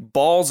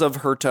balls of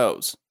her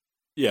toes.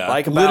 Yeah.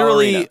 Like a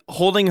literally ballerina.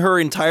 holding her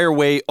entire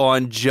weight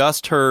on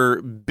just her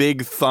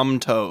big thumb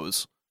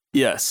toes.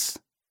 Yes.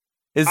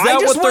 Is that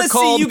what they're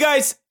called?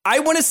 I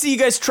want to see you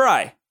guys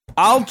try.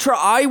 I'll try.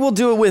 I will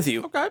do it with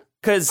you. Okay.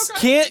 Because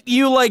can't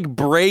you like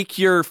break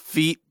your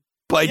feet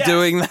by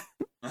doing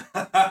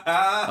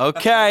that?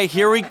 Okay,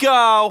 here we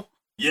go.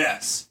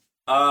 Yes.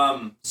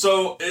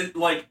 So it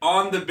like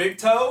on the big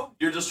toe,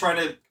 you're just trying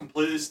to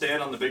completely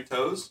stand on the big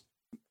toes.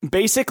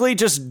 basically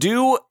just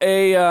do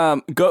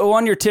a go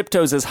on your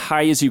tiptoes as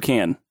high as you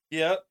can.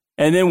 Yep.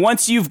 And then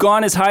once you've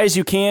gone as high as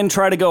you can,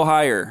 try to go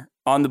higher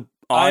on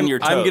your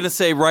toes. I'm gonna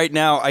say right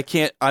now, I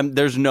can't.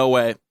 There's no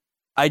way.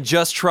 I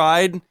just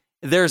tried.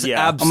 There's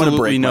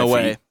absolutely no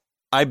way.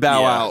 I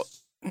bow out.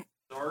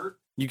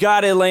 You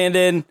got it,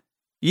 Landon.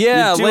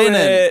 Yeah,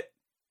 Landon.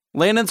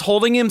 Landon's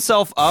holding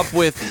himself up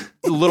with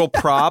little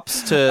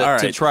props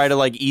to try to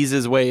like ease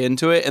his way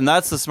into it, and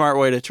that's the smart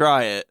way to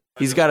try it.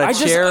 He's got a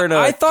chair and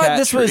a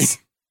cat tree.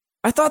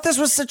 I thought this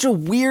was such a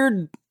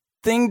weird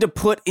thing to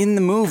put in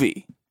the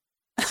movie.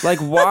 Like,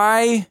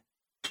 why?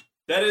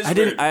 That is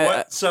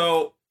weird.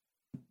 So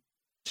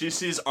she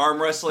sees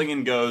arm wrestling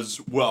and goes,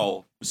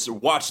 well, so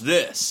watch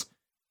this.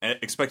 And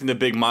expecting the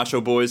big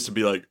macho boys to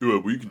be like, oh,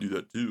 we can do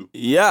that too.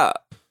 Yeah.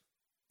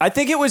 I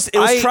think it was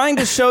trying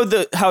to show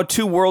how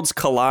two worlds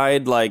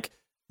collide. Like,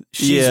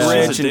 she's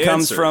rich and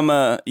comes from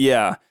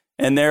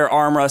and they're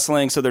arm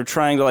wrestling, so they're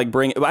trying to like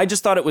bring it. I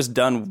just thought it was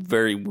done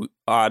very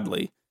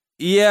oddly.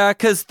 Yeah,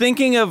 because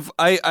thinking of,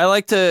 I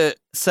like to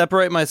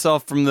separate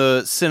myself from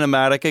the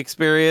cinematic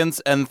experience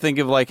and think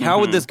of like,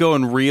 how would this go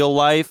in real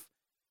life?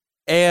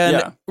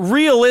 And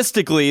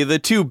realistically, the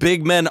two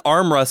big men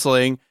arm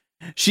wrestling,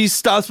 she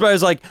stops by and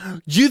is like,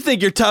 you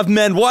think you're tough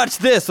men, watch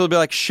this. They'll be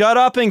like, shut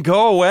up and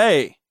go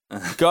away.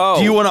 Go.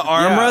 Do you want to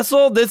arm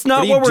wrestle? That's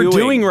not what we're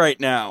doing right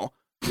now.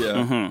 Yeah.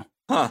 Mm-hmm.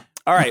 Huh.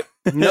 All right.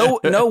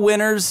 No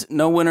winners.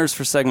 No winners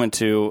for segment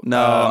 2.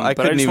 No, I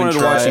couldn't even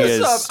try.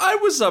 I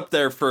was up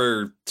there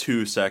for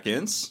 2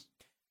 seconds.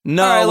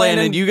 No, right,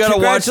 Landon, you got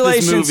to watch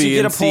this movie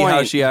and see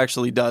how she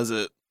actually does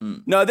it.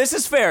 No, this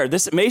is fair.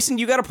 Mason,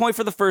 you got a point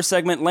for the first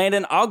segment.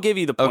 Landon, I'll give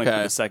you the point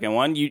for the second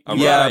one.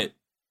 Right.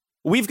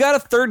 We've got a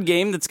third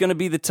game that's going to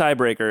be the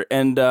tiebreaker.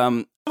 And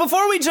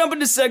before we jump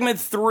into segment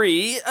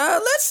 3,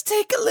 let's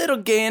take a little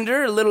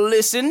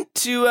listen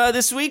to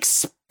this week's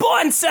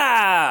sponsor.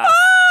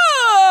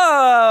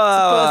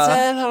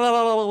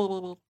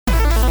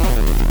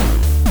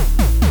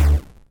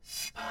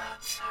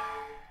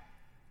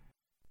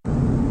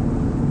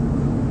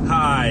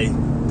 Hi,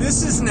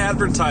 this is an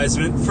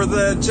advertisement for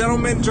the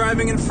gentleman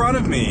driving in front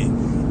of me.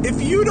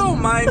 If you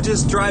don't mind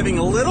just driving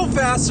a little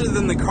faster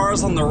than the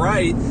cars on the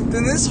right,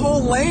 then this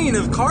whole lane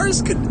of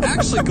cars could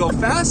actually go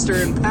faster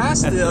and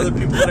pass the other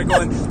people that are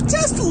going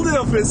just a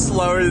little bit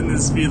slower than the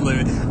speed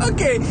limit.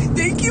 Okay,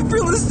 thank you for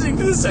listening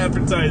to this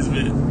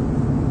advertisement.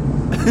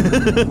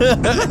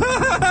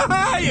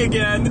 Hi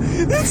again.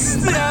 This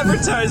is the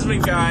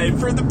advertisement guide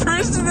for the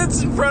person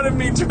that's in front of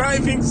me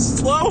driving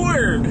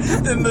slower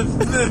than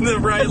the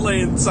right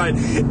lane side.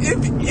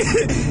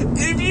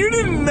 If you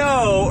didn't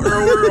know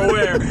or were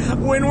aware,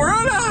 when we're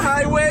on a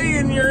highway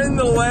and you're in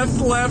the left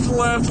lane,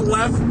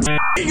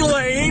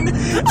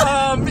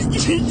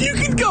 you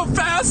can go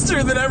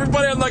faster than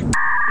everybody on the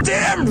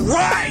damn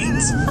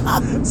right.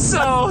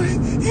 So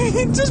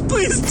just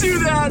please do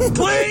that,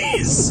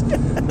 please.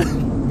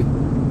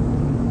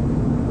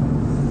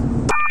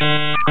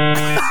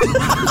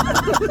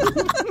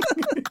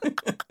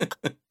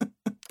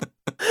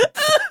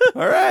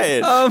 All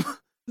right.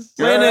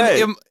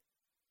 Landon,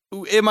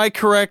 am I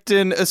correct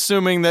in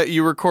assuming that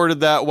you recorded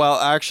that while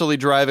actually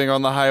driving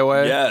on the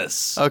highway?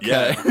 Yes.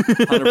 Okay.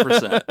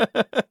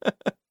 100%.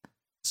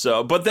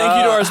 So, but thank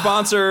you to our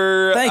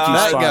sponsor. Thank you,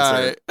 that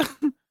sponsor. guy.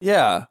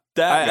 Yeah.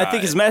 That guy. I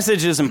think his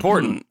message is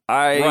important.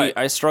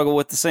 I struggle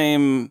with the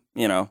same,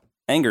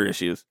 anger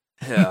issues.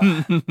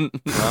 Yeah.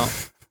 Well,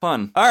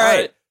 fun. All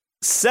right.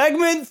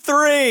 Segment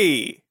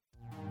 3.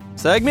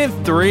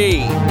 Segment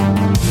 3.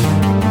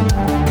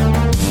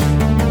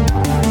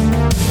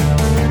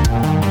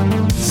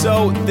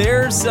 So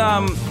there's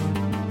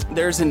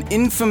an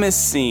infamous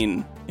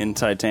scene in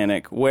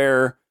Titanic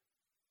where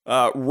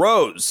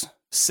Rose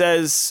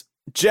says,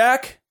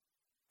 Jack,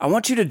 I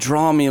want you to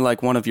draw me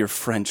like one of your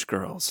French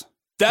girls.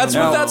 That's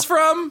what that's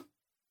from?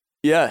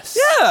 Yes.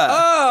 Yeah.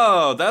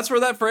 Oh, that's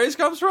where that phrase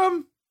comes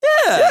from?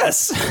 Yeah.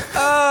 Yes.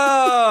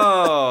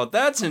 Oh,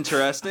 that's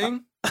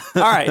interesting.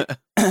 All right.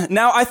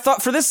 Now, I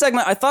thought for this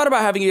segment, I thought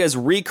about having you guys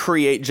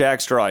recreate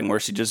Jack's drawing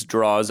where she just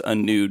draws a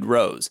nude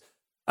Rose.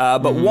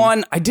 But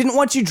one, I didn't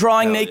want you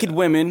drawing naked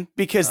women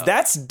because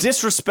that's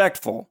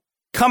disrespectful.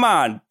 Come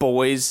on,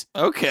 boys.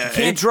 Okay. You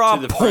can't draw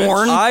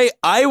porn.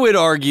 I would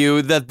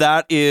argue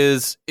that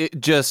is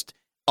just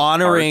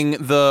honoring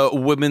the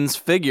women's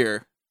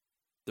figure.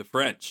 The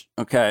French.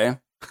 Okay.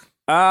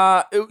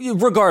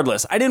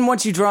 Regardless, I didn't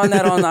want you drawing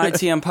that on the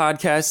ITM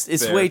podcast.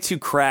 It's way too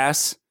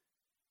crass.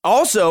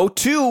 Also,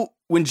 too,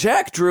 when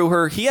Jack drew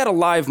her, he had a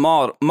live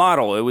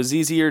model. It was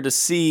easier to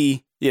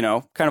see,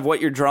 kind of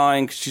what you're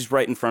drawing because she's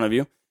right in front of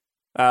you.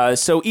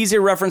 So easier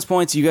reference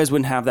points. You guys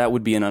wouldn't have that.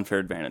 Would be an unfair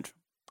advantage.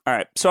 All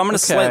right, so I'm going to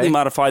slightly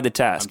modify the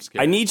task.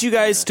 I need you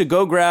guys to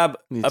go grab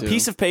a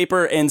piece of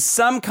paper and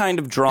some kind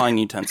of drawing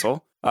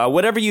utensil.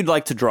 Whatever you'd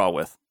like to draw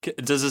with.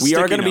 Does a we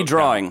are going to be count?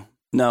 drawing.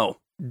 No.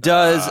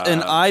 Does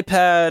an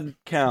iPad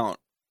count?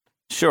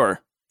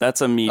 Sure.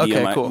 That's a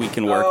medium Okay, cool. we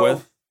can work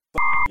with.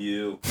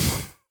 You.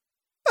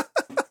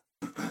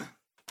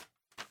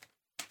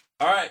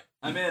 All right,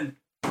 I'm in.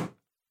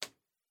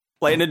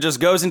 Landon just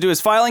goes into his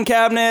filing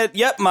cabinet.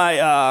 Yep,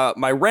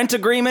 my rent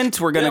agreement.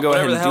 We're going to go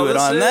ahead and do it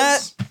on that.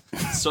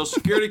 Social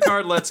security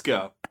card, let's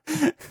go.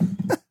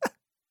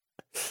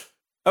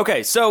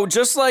 Okay, so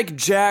just like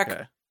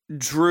Jack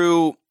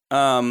drew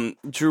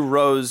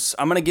Rose,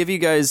 I'm going to give you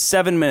guys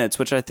 7 minutes,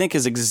 which I think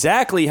is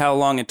exactly how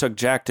long it took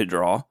Jack to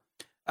draw.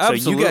 Absolutely,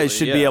 so you guys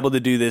should be able to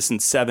do this in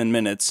 7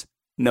 minutes.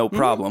 No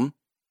problem.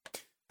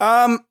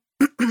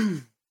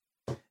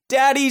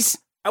 Daddies,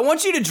 I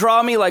want you to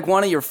draw me like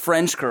one of your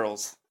French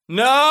girls.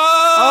 No!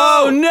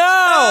 Oh, no!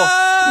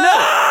 No!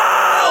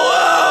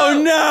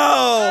 Oh,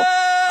 no!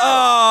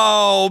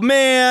 Oh,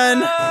 man.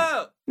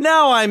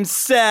 Now I'm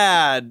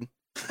sad.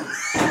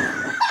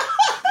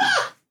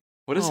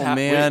 What is Oh,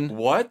 happening? man.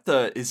 What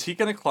the? Is he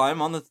going to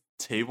climb on the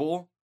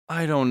table?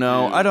 I don't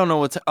know. Dude. I don't know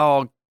what to...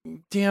 Oh,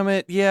 damn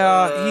it.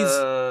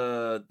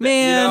 Yeah,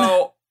 Man. You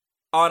know,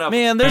 on a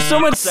Man, there's so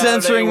much Saturday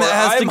censoring that where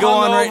has to I'm go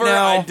on right hungover,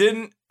 now. I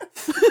didn't...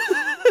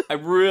 I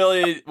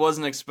really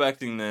wasn't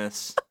expecting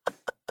this.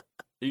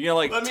 You're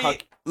going to,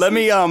 tuck... Let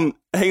me, hang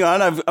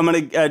on. I'm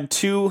going to add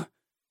 2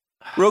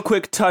 real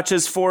quick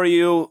touches for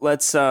you.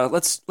 Let's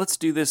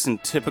do this in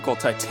typical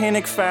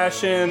Titanic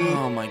fashion.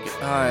 Oh, my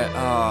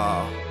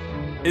God.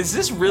 Is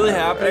this really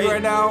happening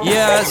right now? Yeah,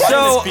 Am I in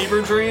so- this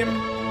fever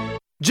dream?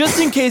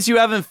 Just in case you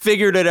haven't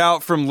figured it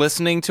out from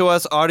listening to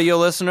us, audio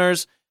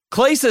listeners,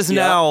 Clace is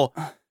now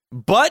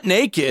butt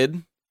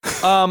naked.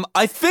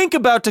 I think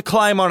about to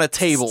climb on a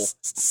table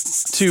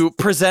to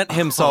present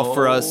himself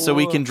for us so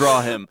we can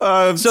draw him.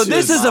 So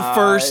this is a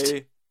first.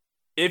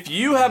 If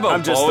you have a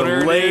I'm just boner,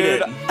 elated.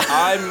 dude,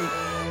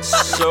 I'm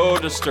so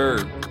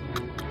disturbed.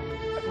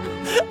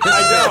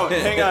 I don't.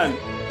 Hang on.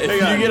 If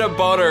you get a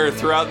boner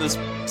throughout this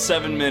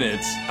 7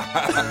 minutes,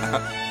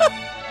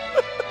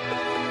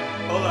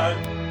 Hold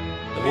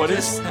on. what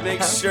is?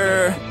 Make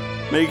sure.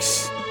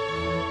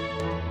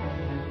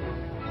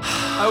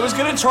 I was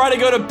gonna try to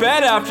go to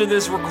bed after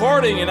this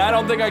recording, and I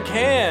don't think I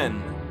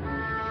can.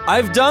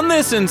 I've done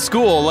this in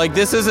school. Like,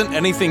 this isn't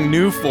anything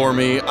new for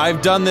me.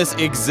 I've done this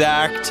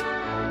exact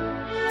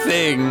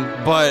thing,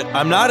 but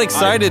I'm not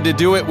excited to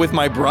do it with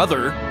my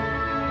brother.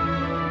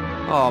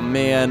 Oh,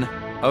 man.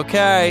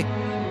 Okay.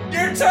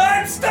 Your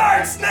time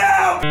starts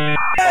now.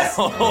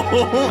 All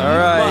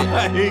right.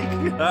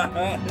 My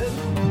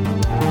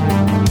God.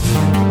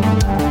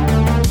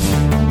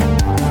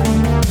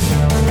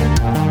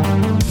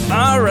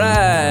 All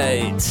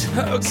right.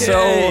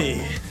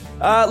 Okay.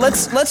 So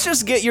let's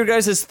just get your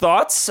guys'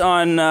 thoughts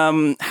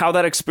on how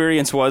that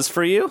experience was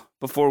for you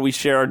before we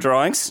share our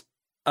drawings.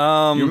 You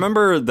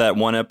remember that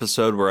one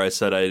episode where I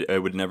said I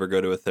would never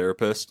go to a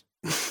therapist?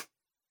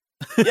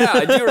 Yeah,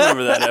 I do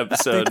remember that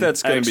episode. I think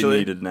that's going to be actually.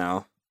 needed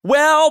now.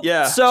 Well,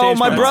 Yeah, so change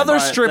my my brother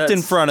mind. stripped in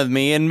That's- front of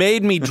me and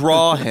made me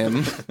draw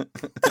him.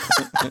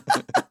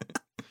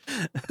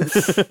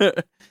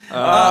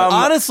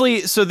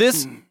 Honestly, so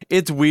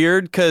it's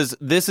weird because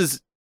this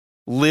is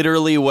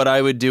literally what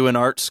I would do in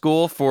art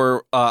school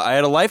for, I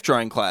had a life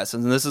drawing class,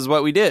 and this is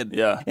what we did.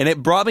 Yeah. And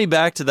it brought me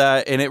back to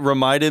that, and it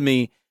reminded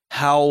me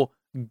how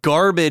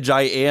garbage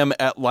I am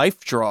at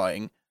life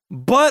drawing.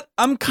 But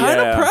I'm kind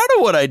of Yeah. proud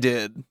of what I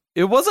did.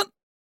 It wasn't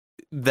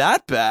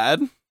that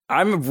bad.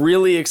 I'm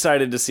really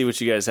excited to see what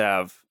you guys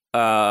have.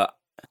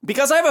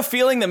 Because I have a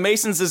feeling that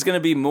Mason's is going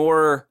to be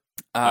more.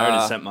 I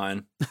already sent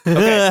mine.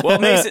 Okay.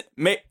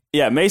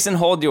 Well, Mason,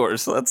 hold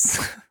yours.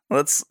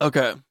 Let's.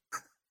 Okay.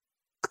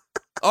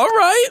 All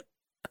right.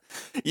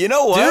 You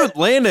know what, Dude,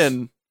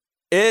 Landon.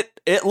 It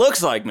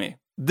looks like me.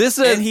 This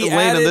is And he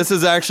Landon. added- This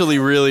is actually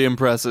really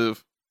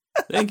impressive.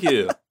 Thank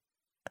you.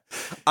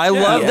 I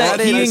love he that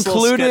added he Nice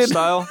little sketch included.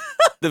 style.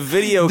 The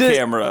video The-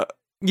 camera.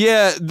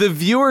 Yeah, the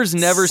viewers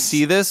never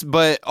see this,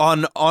 but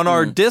on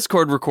our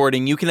Discord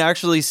recording, you can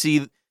actually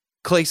see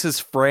Clace's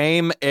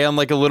frame and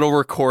like a little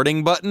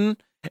recording button.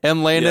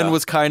 And Landon Yeah.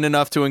 was kind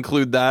enough to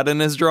include that in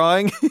his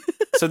drawing.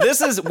 So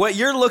this is what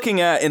you're looking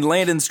at in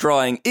Landon's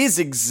drawing is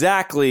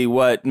exactly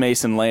what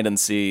Mason Landon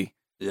see.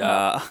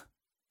 Yeah.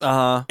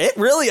 It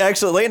really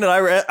actually,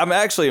 Landon, I'm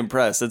actually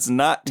impressed. It's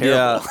not terrible.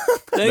 Yeah,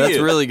 Thank that's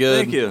you. really good.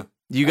 Thank you.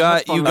 You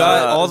got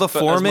all the as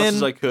form much in.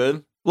 as I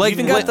could. Like you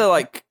even got the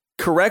like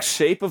correct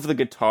shape of the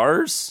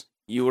guitars.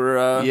 You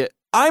were yeah.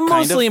 I'm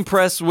kind mostly of-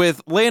 impressed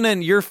with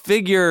Landon. Your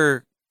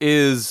figure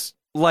is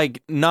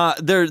like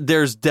not there.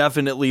 There's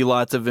definitely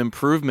lots of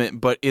improvement,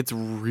 but it's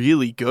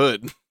really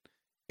good.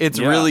 It's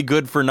Yeah. really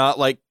good for not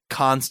like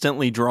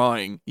constantly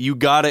drawing. You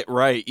got it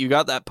right. You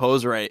got that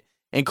pose right.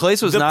 And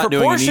Clace was the not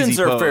doing an easy proportions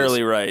are pose.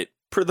 fairly right.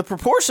 The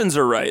proportions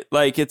are right.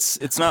 Like it's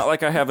not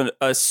like I have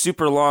a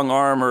super long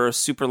arm or a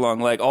super long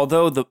leg.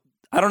 Although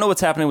I don't know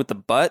what's happening with the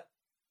butt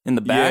in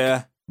the back.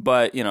 Yeah.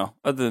 But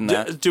other than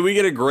that, Do we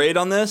get a grade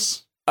on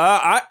this?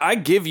 I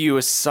give you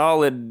a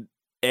solid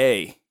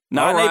A.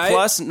 Not All an right. A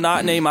plus,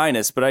 not an A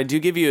minus, but I do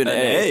give you an An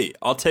A.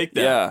 I'll take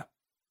that. Yeah.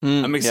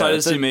 I'm excited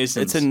to see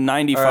Mason. It's a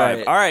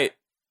 95. All right,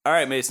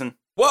 Mason.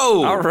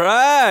 Whoa! All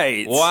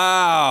right.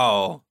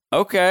 Wow.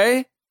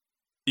 Okay.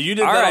 You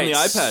did that on the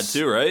iPad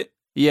too, right?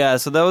 Yeah,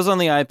 so that was on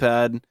the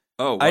iPad.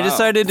 Oh, wow. I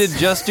decided to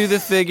just do the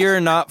figure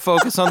and not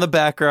focus on the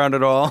background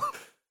at all.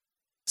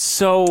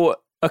 So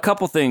a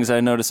couple things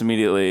I noticed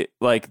immediately,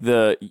 like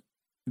the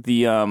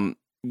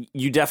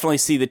you definitely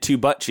see the two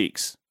butt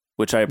cheeks,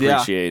 which I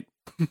appreciate.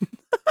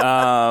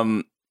 Yeah.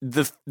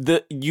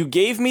 You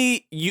gave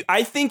me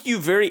I think you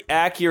very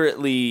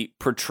accurately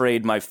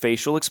portrayed my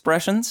facial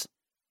expressions.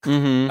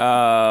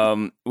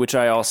 Mm-hmm. Which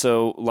I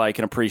also like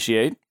and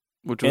appreciate.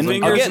 Which was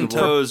fingers and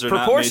toes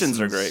proportions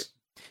are great.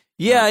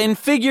 Yeah, in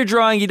figure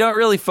drawing, you don't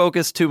really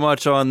focus too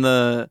much on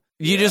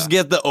you just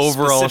get the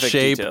overall specific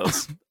shape.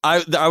 Details.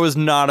 I was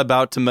not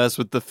about to mess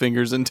with the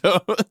fingers and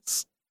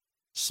toes.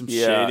 Some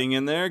shading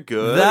in there,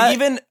 good.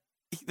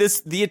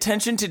 The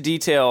attention to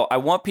detail, I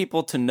want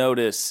people to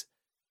notice.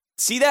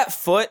 See that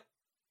foot,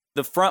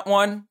 the front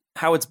one,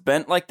 how it's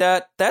bent like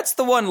that? That's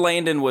the one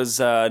Landon was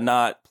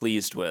not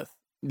pleased with.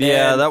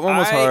 Yeah, that one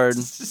was hard.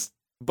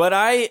 But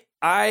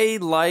I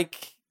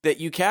like that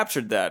you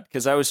captured that,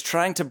 because I was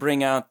trying to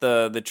bring out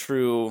the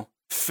true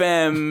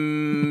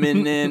feminine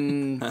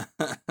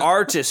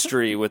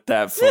artistry with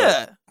that foot.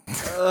 Yeah.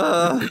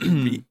 All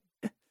right,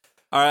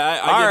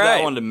 I give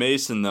that one to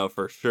Mason, though,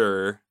 for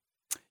sure.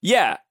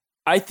 Yeah,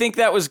 I think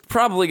that was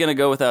probably going to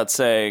go without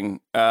saying.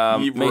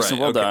 Mason,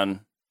 well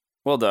done.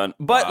 Well done.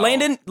 But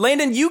wow.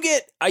 Landon, you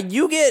get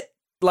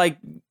like,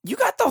 you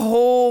got the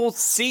whole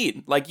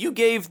scene. Like, you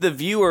gave the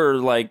viewer,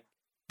 like,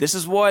 this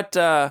is what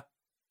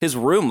his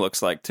room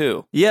looks like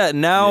too. Yeah,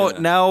 now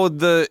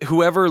the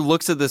whoever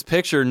looks at this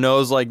picture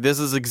knows, like, this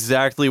is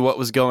exactly what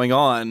was going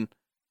on.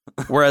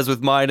 Whereas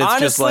with mine, it's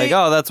honestly, just like,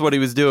 oh, that's what he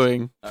was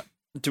doing.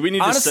 Do we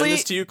need to send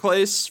this to you,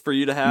 Clace, for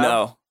you to have?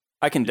 No,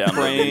 I can download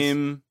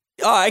frame.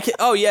 Oh, I can.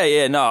 Oh,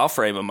 yeah. No, I'll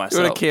frame it myself.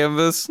 You want a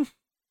canvas?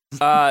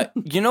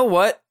 You know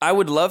what? I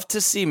would love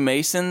to see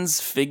Mason's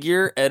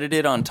figure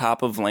edited on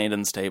top of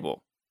Landon's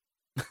table.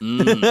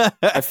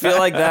 I feel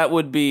like that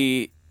would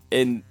be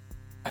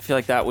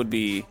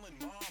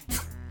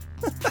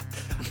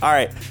All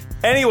right.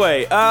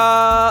 Anyway,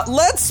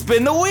 let's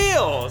spin the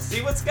wheel.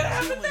 See what's gonna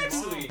happen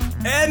next week.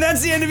 And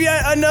that's the end of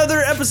yet another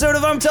episode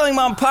of I'm Telling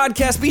Mom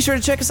Podcast. Be sure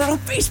to check us out on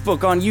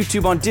Facebook, on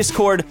YouTube, on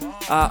Discord.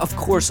 Of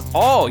course,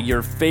 all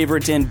your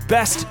favorite and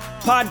best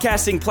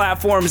podcasting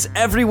platforms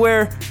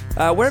everywhere.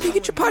 Wherever you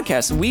get your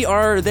podcasts, we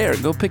are there.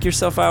 Go pick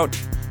yourself out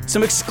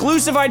some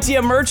exclusive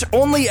ITM merch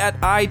only at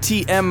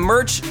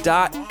itmmerch.com.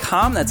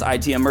 That's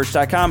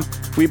itmmerch.com.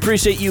 We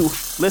appreciate you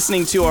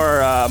listening to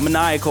our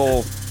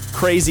maniacal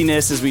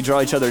craziness as we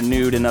draw each other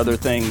nude and other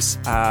things.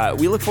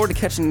 We look forward to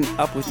catching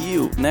up with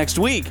you next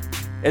week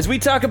as we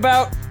talk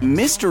about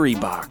Mystery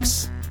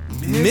Box.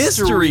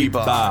 Mystery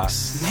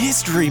Box.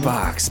 Mystery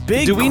Box.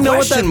 Big Do we know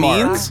what that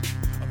mark. means?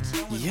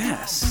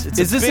 Yes.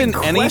 Is this in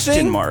question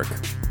anything? Mark.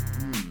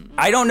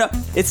 I don't know.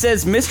 It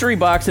says Mystery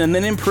Box, and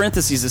then in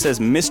parentheses it says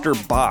Mr.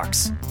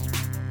 Box.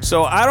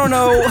 So I don't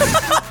know.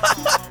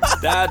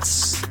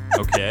 That's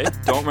okay.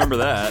 Don't remember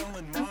that.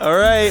 All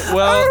right.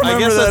 Well, I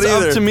guess that's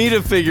up to me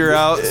to figure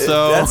out.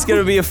 So that's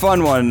gonna be a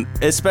fun one.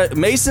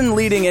 Mason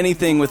leading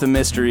anything with a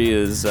mystery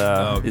is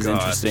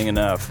interesting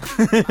enough.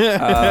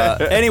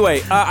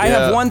 Anyway, I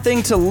have one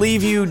thing to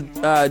leave you,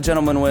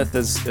 gentlemen, with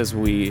as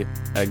we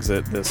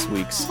exit this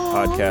week's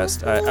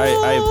podcast.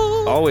 I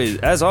always,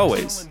 as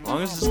always, as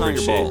long as it's not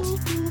your balls.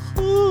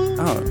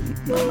 Oh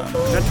no.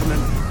 Gentlemen,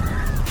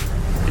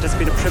 it has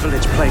been a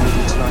privilege playing with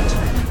you tonight.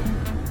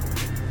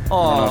 I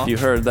don't know if you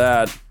heard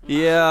that.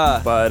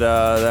 Yeah, but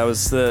that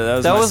was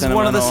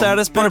one of the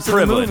saddest parts of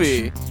the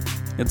movie.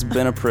 It's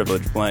been a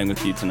privilege playing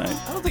with you tonight.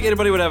 I don't think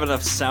anybody would have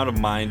enough sound of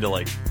mind to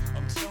like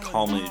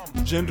calmly,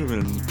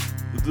 gentlemen.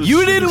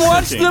 You didn't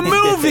watch the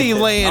movie,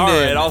 Landon. All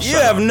right, I'll shut You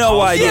have no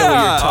idea what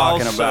you're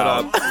talking I'll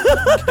about.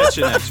 Shut up. Catch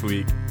you next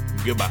week.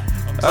 Goodbye.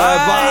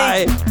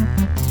 Bye.